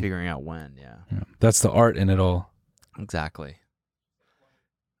of when. Figuring out when, yeah. That's the art in it all. Exactly.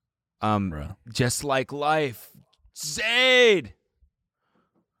 Bro. Just like life. Zaid!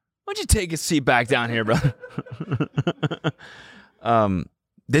 Why don't you take a seat back down here, brother?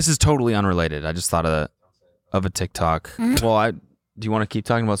 This is totally unrelated. I just thought of a TikTok. Well, do you want to keep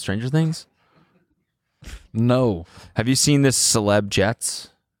talking about Stranger Things? No. Have you seen this Celeb Jets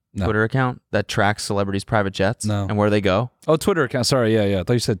Twitter account that tracks celebrities' private jets and where they go? Oh, Twitter account. Sorry, yeah. I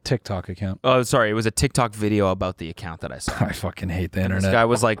thought you said TikTok account. Oh, sorry. It was a TikTok video about the account that I saw. I fucking hate the internet. This guy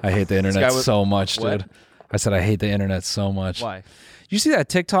was like, I hate the internet so much, what? dude. I said I hate the internet so much. Why? You see that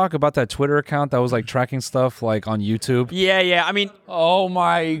TikTok about that Twitter account that was like tracking stuff like on YouTube? Yeah. I mean, oh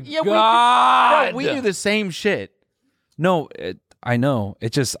my God. We do the same shit. No, I know.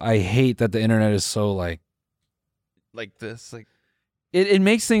 It just, I hate that the internet is so like this. Like it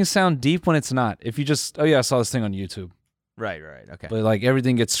makes things sound deep when it's not. If you just, oh yeah, I saw this thing on YouTube. Right. Okay. But like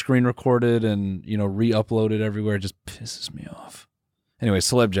everything gets screen recorded and, you know, re-uploaded everywhere. It just pisses me off. Anyway,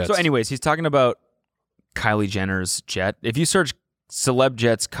 Celeb Jets. So anyways, he's talking about Kylie Jenner's jet. If you search Celeb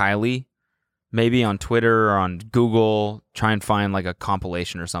Jets Kylie, maybe on Twitter or on Google, try and find like a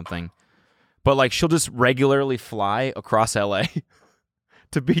compilation or something. But like she'll just regularly fly across LA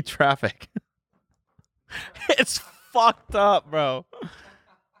to beat traffic. It's fucked up, bro.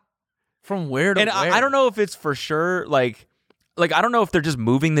 From where to and where? I don't know if it's for sure. Like I don't know if they're just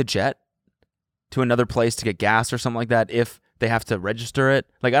moving the jet to another place to get gas or something like that. If they have to register it,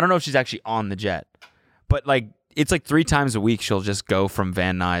 like I don't know if she's actually on the jet, but like it's like 3 times a week she'll just go from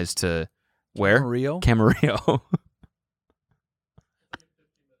Van Nuys to where? Camarillo.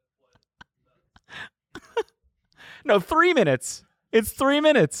 No, 3 minutes. It's 3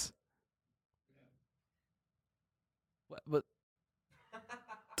 minutes. But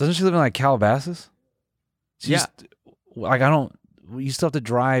doesn't she live in like Calabasas? Yeah. Like I don't. You still have to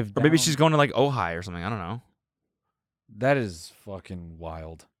drive. Or maybe down. she's going to like Ojai or something. I don't know. That is fucking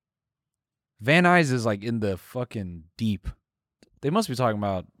wild. Van Nuys is like in the fucking deep. They must be talking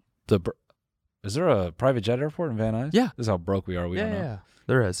about the. Is there a private jet airport in Van Nuys? Yeah. This is how broke we are. We don't know. Yeah,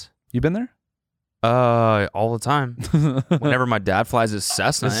 there is. You been there? All the time. Whenever my dad flies his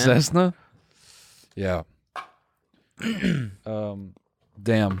Cessna. The Cessna? Yeah.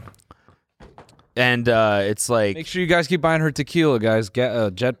 Damn. And it's like... Make sure you guys keep buying her tequila, guys.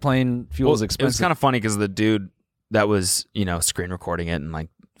 Jet plane fuel is expensive. It was kind of funny because the dude that was, screen recording it and like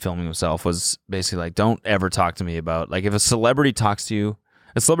filming himself was basically like, don't ever talk to me about... Like if a celebrity talks to you,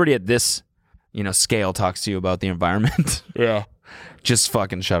 a celebrity at this, scale talks to you about the environment. Yeah. Just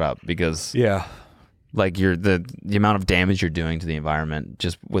fucking shut up because... Yeah. Like the amount of damage you're doing to the environment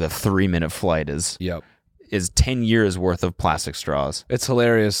just with a 3-minute flight is 10 years worth of plastic straws. It's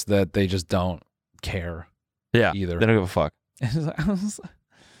hilarious that they just don't care. Yeah, either. They don't give a fuck.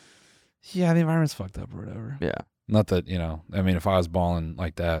 Yeah, the environment's fucked up or whatever. Yeah. Not that, I mean, if I was balling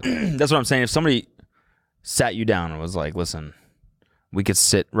like that. That's what I'm saying. If somebody sat you down and was like, listen, we could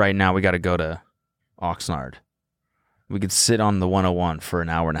sit right now. We got to go to Oxnard. We could sit on the 101 for an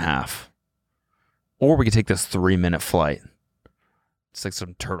hour and a half. Or we could take this 3-minute flight. It's like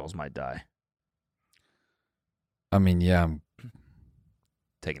some turtles might die. I mean, yeah. I'm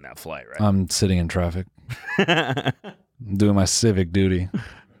taking that flight, right? I'm sitting in traffic. I'm doing my civic duty.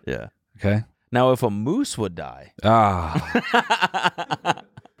 Yeah. Okay. Now, if a moose would die.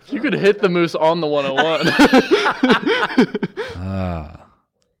 You could hit the moose on the 101.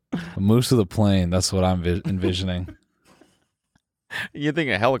 A moose with a plane. That's what I'm envisioning. You think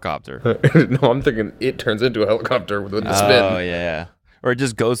a helicopter? No, I'm thinking it turns into a helicopter with the spin. Oh yeah, or it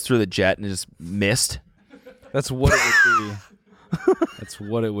just goes through the jet and just missed. That's what it would be. That's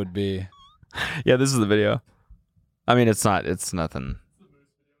what it would be. Yeah, this is the video. I mean, it's not. It's nothing.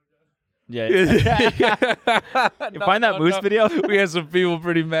 Yeah. You find that moose video? We had some people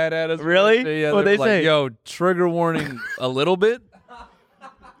pretty mad at us. Really? Yeah, What'd they say? Yo, trigger warning a little bit.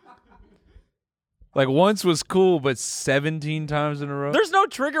 Like once was cool, but 17 times in a row. There's no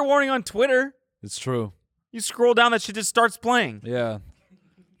trigger warning on Twitter. It's true. You scroll down, that shit just starts playing. Yeah.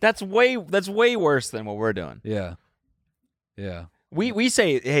 That's way worse than what we're doing. Yeah. Yeah. We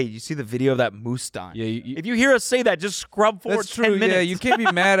say, hey, you see the video of that moose dying? Yeah. If you hear us say that, just scrub forward 10 minutes. Yeah, you can't be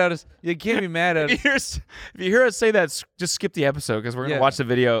mad at us. You can't be mad at us. If you hear us say that, just skip the episode because we're gonna watch the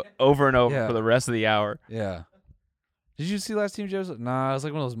video over and over for the rest of the hour. Yeah. Did you see last Team Joe's? Nah, it was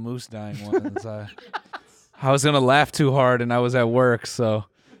like one of those moose dying ones. I was going to laugh too hard, and I was at work, so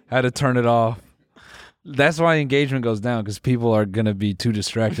I had to turn it off. That's why engagement goes down, because people are going to be too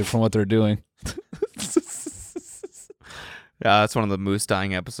distracted from what they're doing. Yeah, that's one of the moose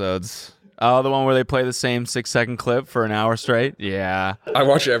dying episodes. Oh, the one where they play the same 6-second clip for an hour straight? Yeah. I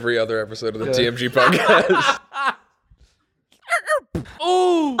watch every other episode of the TMG podcast.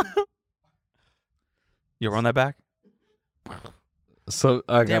 Oh! You run that back? So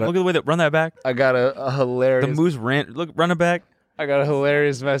I got look at the way that run that back. I got a hilarious. The moose ran. Look, run it back. I got a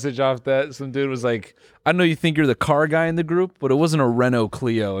hilarious message off that. Some dude was like, "I know you think you're the car guy in the group, but it wasn't a Renault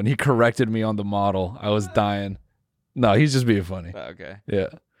Clio," and he corrected me on the model. I was dying. No, he's just being funny. Okay. Yeah.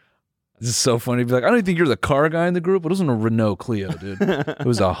 This is so funny. He'd be like, "I don't think you're the car guy in the group, but it wasn't a Renault Clio, dude. It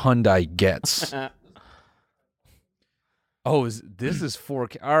was a Hyundai Getz." Oh, this is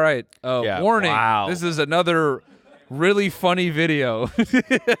 4K. All right. Warning. Wow. This is another really funny video.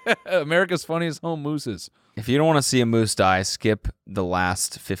 America's Funniest Home Mooses. If you don't want to see a moose die, skip the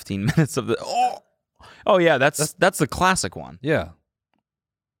last 15 minutes of the. Oh yeah, that's the classic one. Yeah.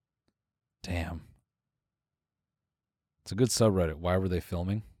 Damn. It's a good subreddit. Why were they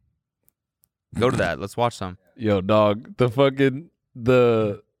filming? Go to that. Let's watch some. Yo, dog. The fucking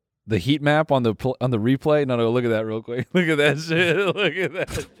the heat map on the replay. No, look at that real quick. Look at that shit. Look at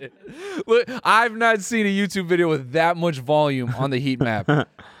that shit. Look, I've not seen a YouTube video with that much volume on the heat map.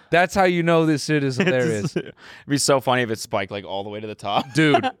 That's how you know this shit is hilarious. It'd be so funny if it spiked like all the way to the top.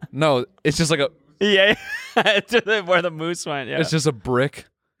 Dude, no, it's just like a yeah, where the moose went. Yeah, it's just a brick.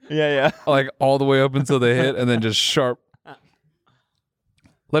 Yeah. Like all the way up until they hit, and then just sharp.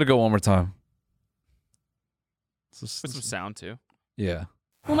 Let it go one more time. Put some sound too. Yeah.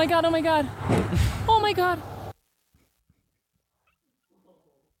 Oh my god, oh my god. Oh my god.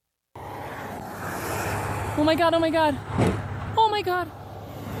 Oh my god, oh my god. Oh my god.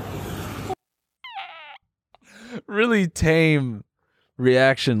 Really tame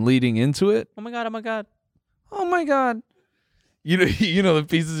reaction leading into it. Oh my god, oh my god. Oh my god. You know the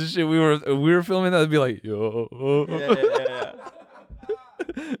pieces of shit we were filming that would be like, yo. Yeah.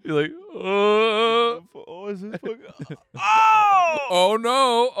 You're like, oh. Oh, is this fucking... Oh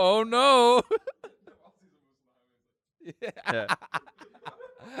no. Oh no. Yeah.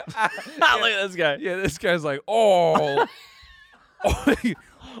 Look at this guy. Yeah, this guy's like, oh.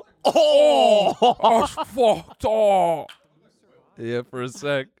 Oh, fucked. Oh. Yeah, for a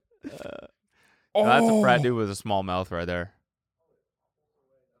sec. That's a frat dude with a small mouth right there.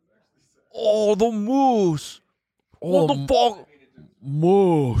 Oh, the moose. What the fuck?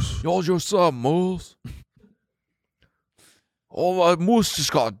 Moose. Yo, what's up, moose? Oh, my moose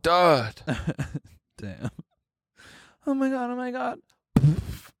just got dead. Damn. Oh my god, oh my god.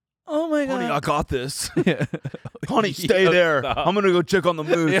 Oh my god. Honey, I got this. Yeah. Honey, stay there. Stop. I'm going to go check on the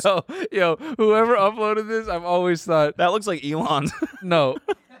moose. Yo, whoever uploaded this, I've always thought, That looks like Elon's. no.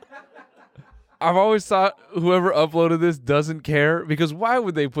 I've always thought whoever uploaded this doesn't care, because why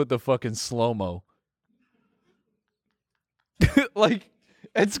would they put the fucking slow-mo? Like,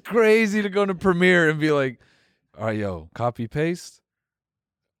 it's crazy to go to Premiere and be like, all right, yo, copy paste,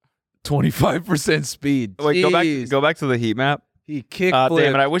 25% speed. Wait, Jeez. go back to the heat map. He kick Damn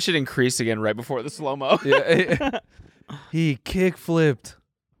flipped. it, I wish it increased again right before the slow-mo. Yeah, he kick flipped.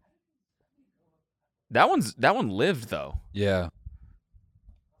 That one lived though. Yeah.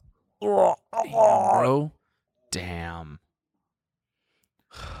 Damn, bro. Damn.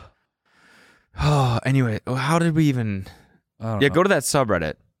 Oh, anyway, how did we even? I don't Yeah, know. go to that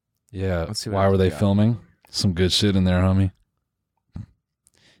subreddit. Yeah. Let's see what Why else were we they got. filming? Some good shit in there, homie.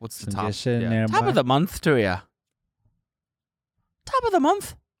 What's the Some top? good shit in there, top boy. of the month to ya. Top of the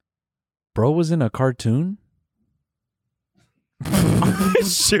month. Bro was in a cartoon?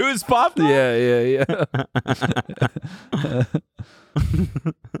 His shoes popped off? Yeah.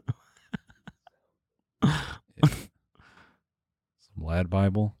 Some lad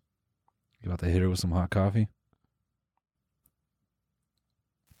Bible. You about to hit her with some hot coffee?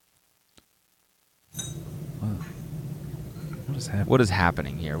 What is happening? What is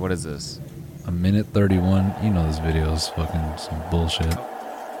happening here? What is this? A minute 31. You know this video is fucking some bullshit.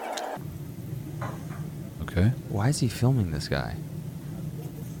 Okay. Why is he filming this guy?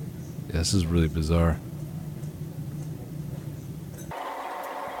 Yeah, this is really bizarre.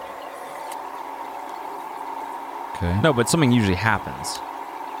 Okay. No, but something usually happens.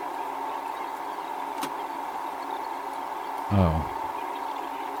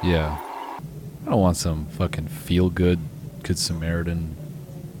 Oh. Yeah. I don't want some fucking feel-good Good Samaritan.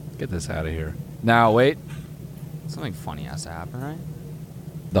 Get this out of here. Now, wait. Something funny has to happen, right?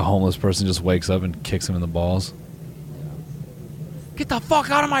 The homeless person just wakes up and kicks him in the balls. Get the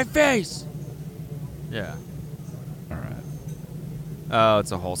fuck out of my face! Yeah. All right. Oh,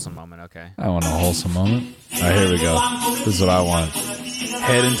 it's a wholesome moment. Okay. I want a wholesome moment. All right, here we go. This is what I want.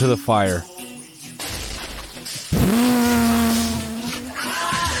 Head into the fire.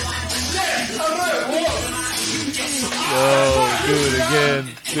 Yo, do it again.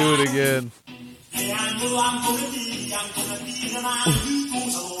 Do it again.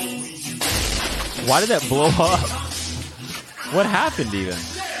 Why did that blow up? What happened even?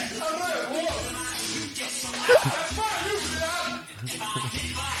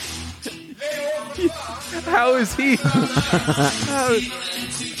 How is he?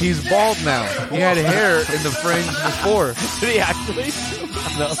 He's bald now. He had hair in the fringe before. Did he actually?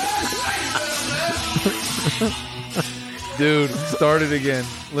 No. Dude, start it again.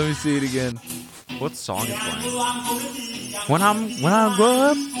 Let me see it again. What song is playing? When I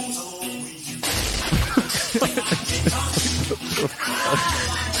grow up.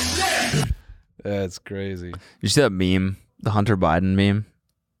 That's crazy. You see that meme? The Hunter Biden meme?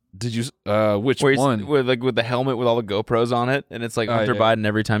 Did you? Which Where he's one? with the helmet with all the GoPros on it, and it's like Hunter yeah. Biden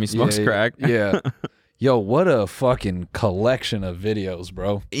every time he smokes crack. Yeah. Yo, what a fucking collection of videos,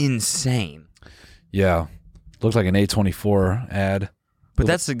 bro. Insane. Yeah. Looks like an A24 ad. But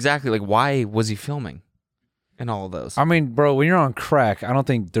that's exactly like, why was he filming in all of those? I mean, bro, when you're on crack, I don't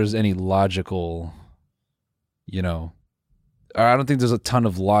think there's any logical, you know, or I don't think there's a ton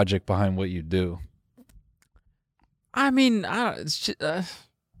of logic behind what you do. I mean, it's just,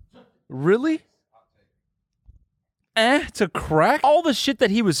 Really? to crack? All the shit that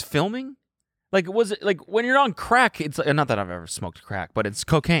he was filming, like, was it like when you're on crack? It's not that I've ever smoked crack, but it's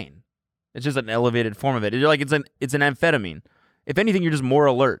cocaine. It's just an elevated form of it. You're like it's an amphetamine. If anything, you're just more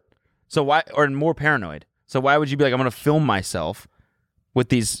alert. So why, or more paranoid? So why would you be like, I'm gonna film myself with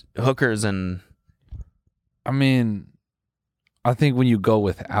these hookers and? I mean, I think when you go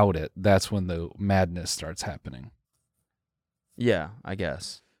without it, that's when the madness starts happening. Yeah, I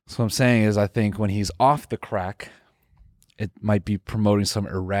guess. So what I'm saying is, I think when he's off the crack, it might be promoting some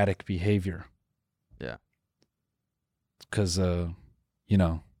erratic behavior. Yeah. Because, you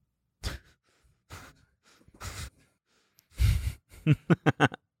know.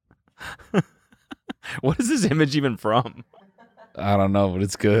 What is this image even from? I don't know, but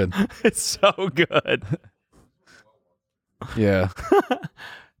it's good. It's so good. Yeah.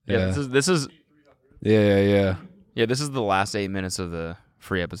 Yeah. This is. Yeah. Yeah, this is the last 8 minutes of the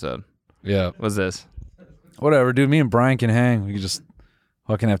free episode. Yeah. What's this? Whatever, dude. Me and Brian can hang. We can just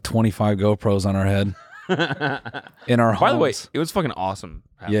fucking have 25 GoPros on our head. In our homes. By the way, it was fucking awesome.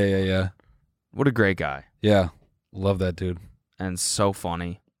 Yeah. What a great guy. Yeah. Love that dude. And so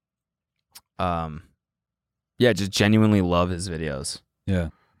funny. Yeah, just genuinely love his videos. Yeah.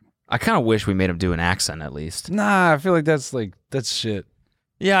 I kind of wish we made him do an accent at least. Nah, I feel like that's shit.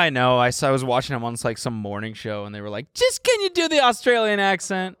 Yeah, I know. I was watching him on some morning show, and they were like, "Just can you do the Australian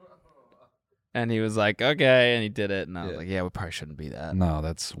accent?" And he was like, "Okay," and he did it. And I was like, "Yeah, we probably shouldn't be that." No,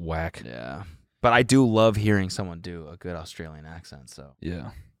 that's whack. Yeah, but I do love hearing someone do a good Australian accent. So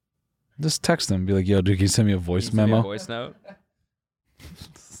yeah, just text him, be like, "Yo, dude, can you send me a voice memo? memo?" Voice note.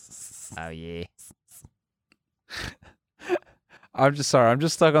 Oh yeah. I'm just sorry. I'm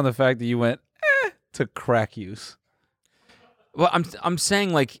just stuck on the fact that you went to crack use. Well, I'm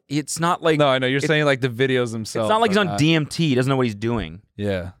saying like it's not like no, I know you're saying like the videos themselves. It's not like he's on DMT. He doesn't know what he's doing.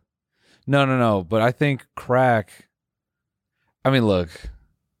 Yeah, no. But I think crack. I mean, look,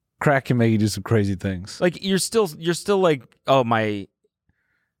 crack can make you do some crazy things. Like you're still like, oh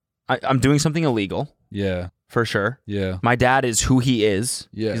I'm doing something illegal. Yeah, for sure. Yeah, my dad is who he is.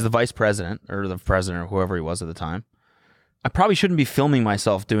 Yeah, he's the vice president or the president or whoever he was at the time. I probably shouldn't be filming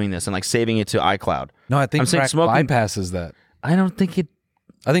myself doing this and like saving it to iCloud. No, I think crack bypasses that. I don't think it.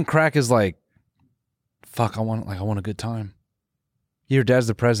 I think crack is like, fuck. I want a good time. Your dad's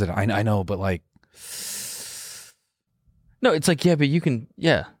the president. I know, but like, no, it's like but you can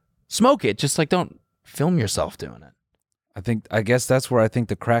smoke it. Just like don't film yourself doing it. I guess that's where I think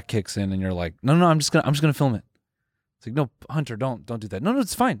the crack kicks in, and you're like, no, I'm just gonna film it. It's like, no, Hunter, don't do that. No,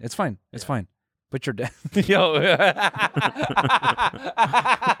 it's fine. It's fine. But your dad, yo,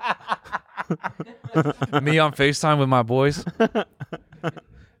 me on FaceTime with my boys.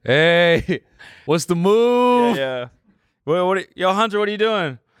 Hey, what's the move? Yeah. Yo, Hunter, what are you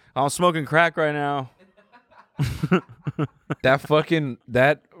doing? I'm smoking crack right now.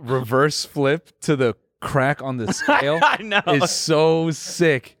 That reverse flip to the crack on the scale I know. is so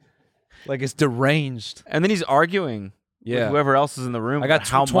sick. Like it's deranged. And then he's arguing. Yeah, with whoever else is in the room. I got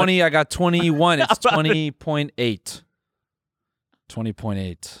 20. I got 21. It's 20.8.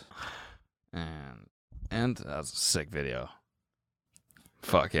 20.8. And that was a sick video.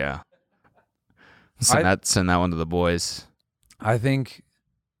 Fuck yeah. Send that one to the boys. I think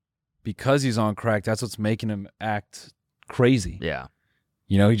because he's on crack, that's what's making him act crazy. Yeah.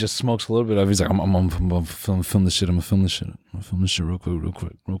 You know, he just smokes a little bit of it. He's like, I'm gonna film this shit. I'm gonna film this shit real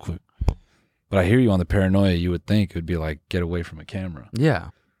quick. But I hear you on the paranoia. You would think it would be like, get away from a camera. Yeah.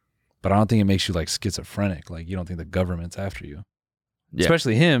 But I don't think it makes you like schizophrenic. Like you don't think the government's after you. Yeah.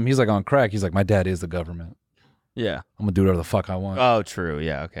 Especially him. He's like on crack. He's like, my dad is the government. Yeah. I'm gonna do whatever the fuck I want. Oh, true.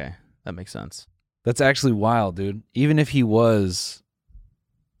 Yeah. Okay. That makes sense. That's actually wild, dude. Even if he was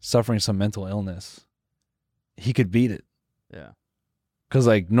suffering some mental illness, he could beat it. Yeah. Because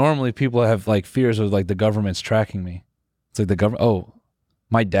like normally people have like fears of like the government's tracking me. It's like the government. Oh,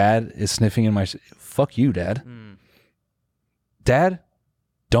 my dad is sniffing in my. Fuck you, Dad. Dad,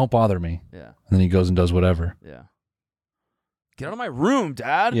 don't bother me. Yeah. And then he goes and does whatever. Yeah. Get out of my room,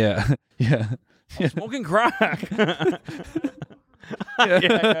 Dad. Yeah. Yeah. I'm smoking crack. Yeah.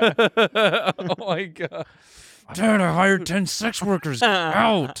 Oh my God. Dad, I hired 10 sex workers.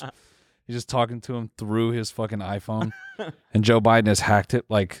 Out. He's just talking to him through his fucking iPhone. And Joe Biden has hacked it.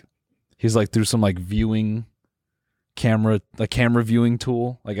 Like, he's like through some like viewing camera viewing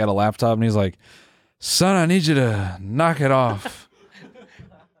tool, like at a laptop. And he's like, son, I need you to knock it off.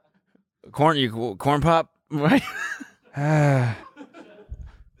 Corn pop? Right? Dad,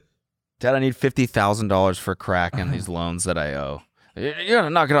 I need $50,000 for crack and these loans that I owe. You gotta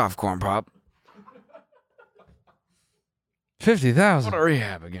knock it off, corn pop. 50,000. Go to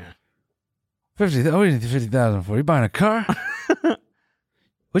rehab again. What do you need 50,000 for? You buying a car?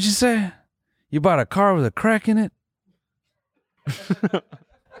 What'd you say? You bought a car with a crack in it?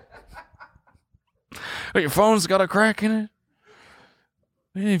 Your phone's got a crack in it?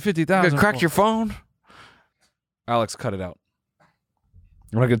 You need 50,000. You cracked your phone? Alex, cut it out.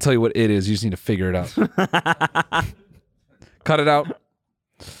 I'm not going to tell you what it is. You just need to figure it out. Cut it out.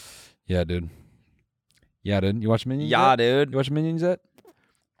 Yeah, dude. You watch Minions yet? Dude. You watch Minions yet?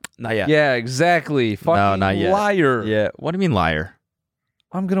 Not yet. Yeah, exactly. Fucking No, not yet. liar. Yeah. What do you mean liar?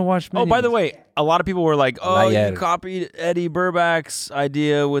 I'm going to watch Minions. Oh, by the way, a lot of people were like, oh, Liar. you copied Eddie Burbach's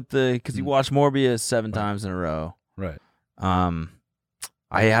idea with because he watched Morbius 7 times in a row. Right.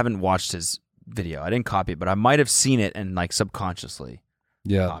 I haven't watched his video. I didn't copy it, but I might have seen it and like subconsciously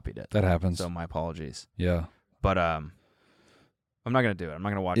copied it. That happens. So my apologies. Yeah. But I'm not going to do it. I'm not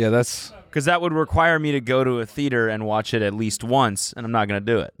going to watch it. Yeah, that's... Because that would require me to go to a theater and watch it at least once, and I'm not going to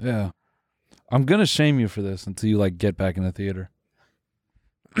do it. Yeah. I'm going to shame you for this until you like get back in the theater.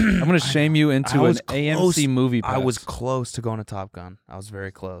 I'm going to shame you into an AMC movie pass. I was close to going to Top Gun. I was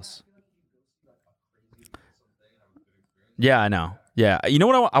very close. Yeah, I know. Yeah. You know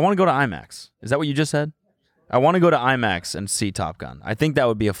what? I want to go to IMAX. Is that what you just said? I want to go to IMAX and see Top Gun. I think that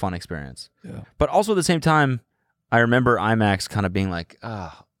would be a fun experience. Yeah. But also at the same time, I remember IMAX kind of being like,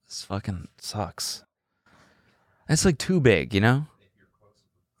 this fucking sucks. It's like too big, you know?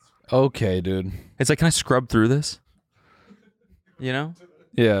 Okay, dude. It's like, can I scrub through this? You know?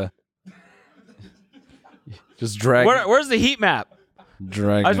 Yeah. Just drag. Where's the heat map?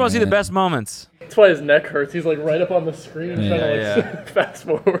 Drag. I just want to see the best moments. That's why his neck hurts. He's like right up on the screen trying to like fast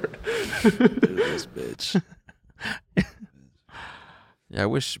forward. This bitch. Yeah, I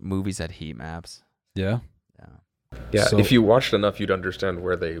wish movies had heat maps. Yeah. Yeah, So- if you watched enough, you'd understand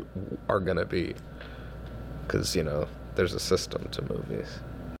where they are going to be. Because, there's a system to movies.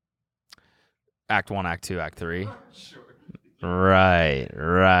 Act 1, Act 2, Act 3.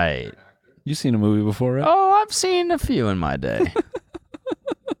 Right. You seen a movie before, right? Oh, I've seen a few in my day.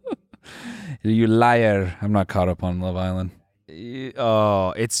 You liar. I'm not caught up on Love Island.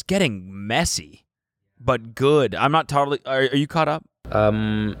 Oh, it's getting messy, but good. I'm not totally... Are you caught up?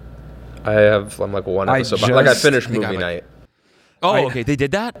 I'm like one episode. I finished I think movie I night. Oh, okay. They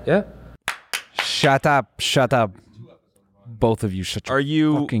did that? Yeah. Shut up. Both of you shut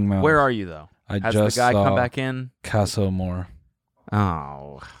your fucking mouth. Where are you, though? Has just the guy saw come back in? Casso Moore.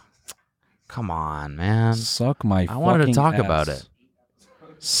 Oh, come on, man. Suck my fucking I wanted to talk ass. about it.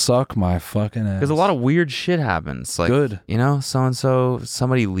 Suck my fucking ass. Because a lot of weird shit happens. Like, Good. So-and-so,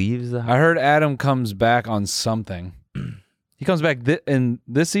 somebody leaves the house. I heard Adam comes back on something. He comes back in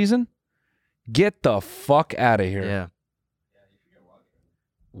this season? Get the fuck out of here. Yeah.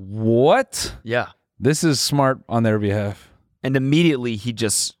 What? Yeah. This is smart on their behalf. And immediately he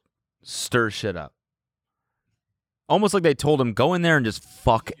just stirs shit up. Almost like they told him, go in there and just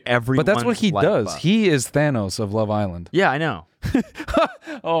fuck everyone. But that's what he does. He is Thanos of Love Island. Yeah, I know.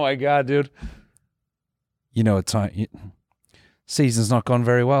 Oh my god, dude. It's season's not gone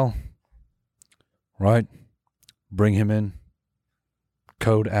very well. Right? Bring him in.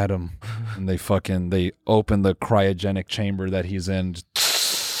 Code Adam. And they open the cryogenic chamber that he's in.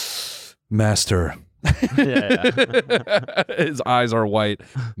 Master. Yeah. His eyes are white.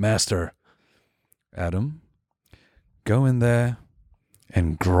 Master. Adam, go in there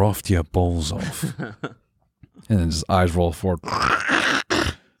and graft your balls off. And then his eyes roll forward.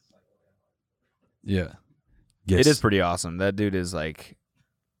 Yeah. Yes. It is pretty awesome. That dude is like,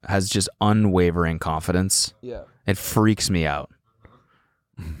 has just unwavering confidence. Yeah. It freaks me out.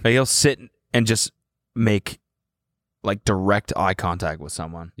 Like, he'll sit and just make like direct eye contact with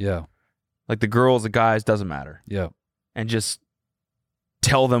someone. Yeah. Like the girls, the guys, doesn't matter. Yeah. And just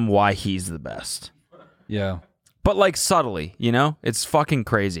tell them why he's the best. Yeah. But like subtly, It's fucking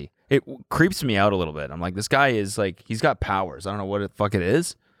crazy. It creeps me out a little bit. I'm like, this guy is like, he's got powers. I don't know what the fuck it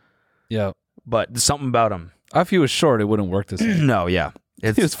is. Yeah. But there's something about him. If he was short, it wouldn't work this way. No, yeah. He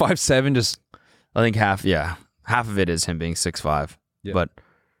was 5'7", just... I think half of it is him being 6'5". Yeah. But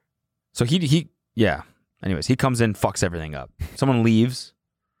so he anyways, he comes in, fucks everything up. Someone leaves.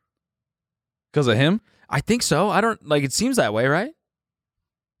 Because of him? I think so. I don't like, it seems that way, right?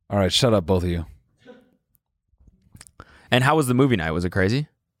 All right, shut up, both of you. And how was the movie night? Was it crazy?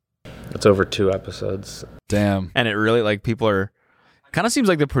 It's over 2 episodes. Damn. And it really, like, people are... Kind of seems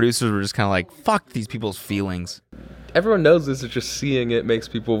like the producers were just kind of like, fuck these people's feelings. Everyone knows this. It's just seeing it makes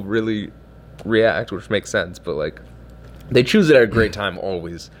people really react, which makes sense. But, like, they choose it at a great time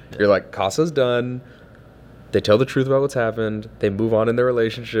always. You're like, Casa's done. They tell the truth about what's happened. They move on in their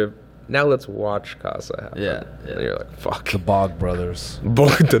relationship. Now let's watch Casa happen. Yeah. And you're like, fuck. The Bog brothers.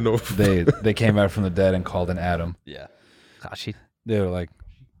 Bogdanov. They came back from the dead and called an Adam. Yeah. Kashi. They were like,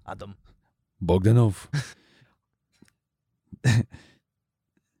 Adam. Bogdanov.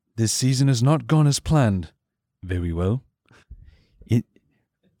 This season has not gone as planned. Very well.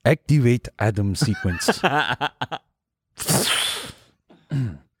 Activate Adam sequence.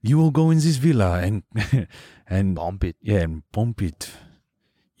 You will go in this villa and Bomb it. Yeah, and pump it.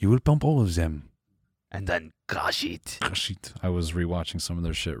 You will pump all of them. And then crush it. Shit. I was rewatching some of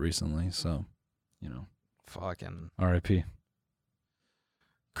their shit recently, so Fucking R.I.P.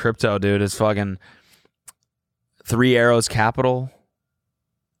 crypto, dude, is fucking 3 Arrows Capital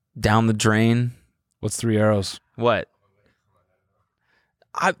down the drain. What's 3 Arrows? What?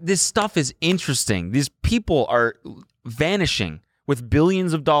 This stuff is interesting. These people are vanishing with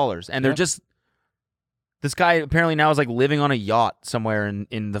billions of dollars, and they're just. This guy apparently now is like living on a yacht somewhere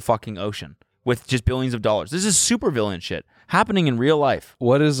in the fucking ocean with just billions of dollars. This is supervillain shit happening in real life.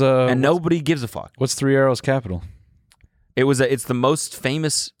 What is and nobody gives a fuck. What's 3 Arrows Capital? It's the most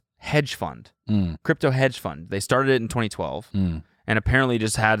famous hedge fund, crypto hedge fund. They started it in 2012, and apparently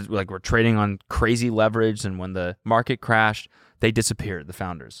just had were trading on crazy leverage. And when the market crashed, they disappeared. The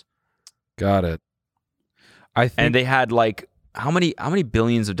founders. Got it. And they had how many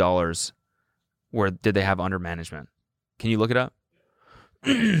billions of dollars did they have under management? Can you look it up?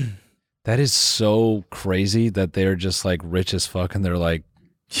 That is so crazy that they're just rich as fuck, and they're like,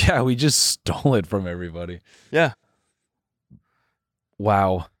 yeah, we just stole it from everybody. Yeah.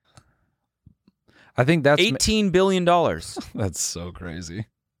 Wow. I think that's $18 billion. That's so crazy.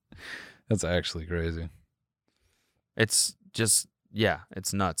 That's actually crazy. It's just,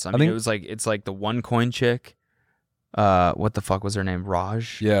 it's nuts. I mean, it was it's like the OneCoin chick. What the fuck was her name?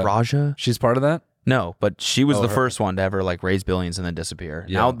 Raja? She's part of that? No, but she was the first one to ever raise billions and then disappear.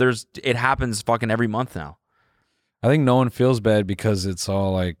 Yeah. Now it happens fucking every month now. I think no one feels bad because it's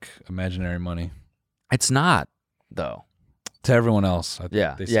all imaginary money. It's not, though. To everyone else. I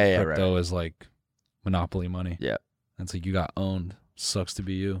think they see crypto right. as monopoly money. Yeah. It's you got owned. Sucks to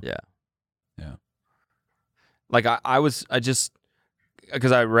be you. Yeah. Yeah. Because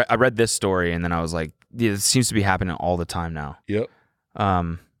I read this story and then I was like, it seems to be happening all the time now. Yep.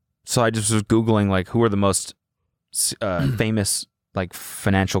 So I just was Googling who are the most famous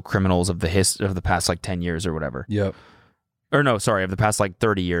financial criminals of the past 10 years or whatever. Yep. Or no, sorry, of the past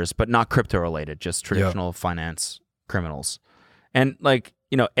 30 years, but not crypto related, just traditional finance criminals. And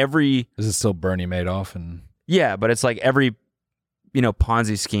every is it still Bernie Madoff and yeah, but it's every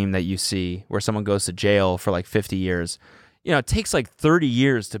Ponzi scheme that you see where someone goes to jail for 50 years. It takes 30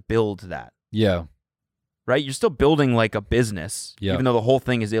 years to build that. Yeah. Right? You're still building a business, even though the whole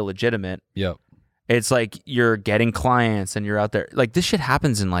thing is illegitimate. Yep. It's you're getting clients and you're out there. This shit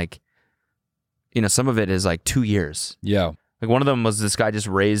happens in some of it is 2 years. Yeah. One of them was this guy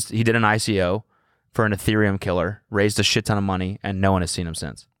he did an ICO for an Ethereum killer, raised a shit ton of money, and no one has seen him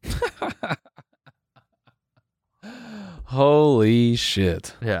since. Holy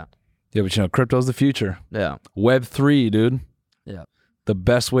shit. Yeah. Yeah, but crypto's the future. Yeah. Web3, dude. Yeah. The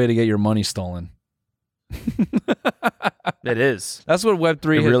best way to get your money stolen. It is. That's what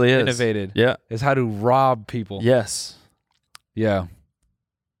Web3 has really innovated. Yeah. Is how to rob people. Yes. Yeah.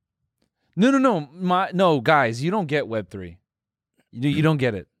 No, guys, you don't get Web3. You don't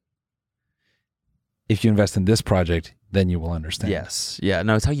get it. If you invest in this project, then you will understand. Yes. Yeah.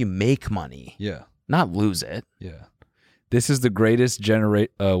 No, it's how you make money. Yeah. Not lose it. Yeah. This is the greatest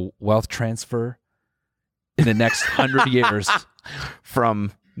wealth transfer in the next 100 years.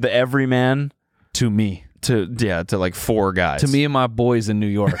 From the everyman to me. To 4 guys. To me and my boys in New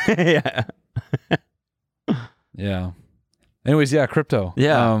York. Yeah. Yeah. Anyways, crypto.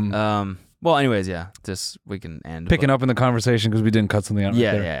 Yeah. Well, anyways, just we can end. Picking up in the conversation because we didn't cut something out.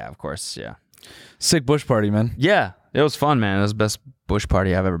 Yeah, right there. yeah, of course, yeah. Sick bush party, man. Yeah, it was fun, man. It was the best bush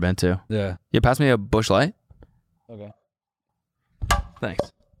party I've ever been to. Yeah. Yeah, pass me a Bush Light. Okay.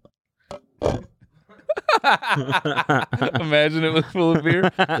 Thanks. Imagine it was full of beer.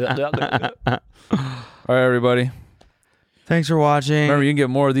 All right, everybody. Thanks for watching. Remember, you can get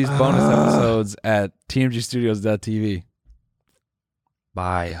more of these bonus episodes at tmgstudios.tv.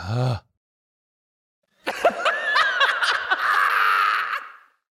 Bye.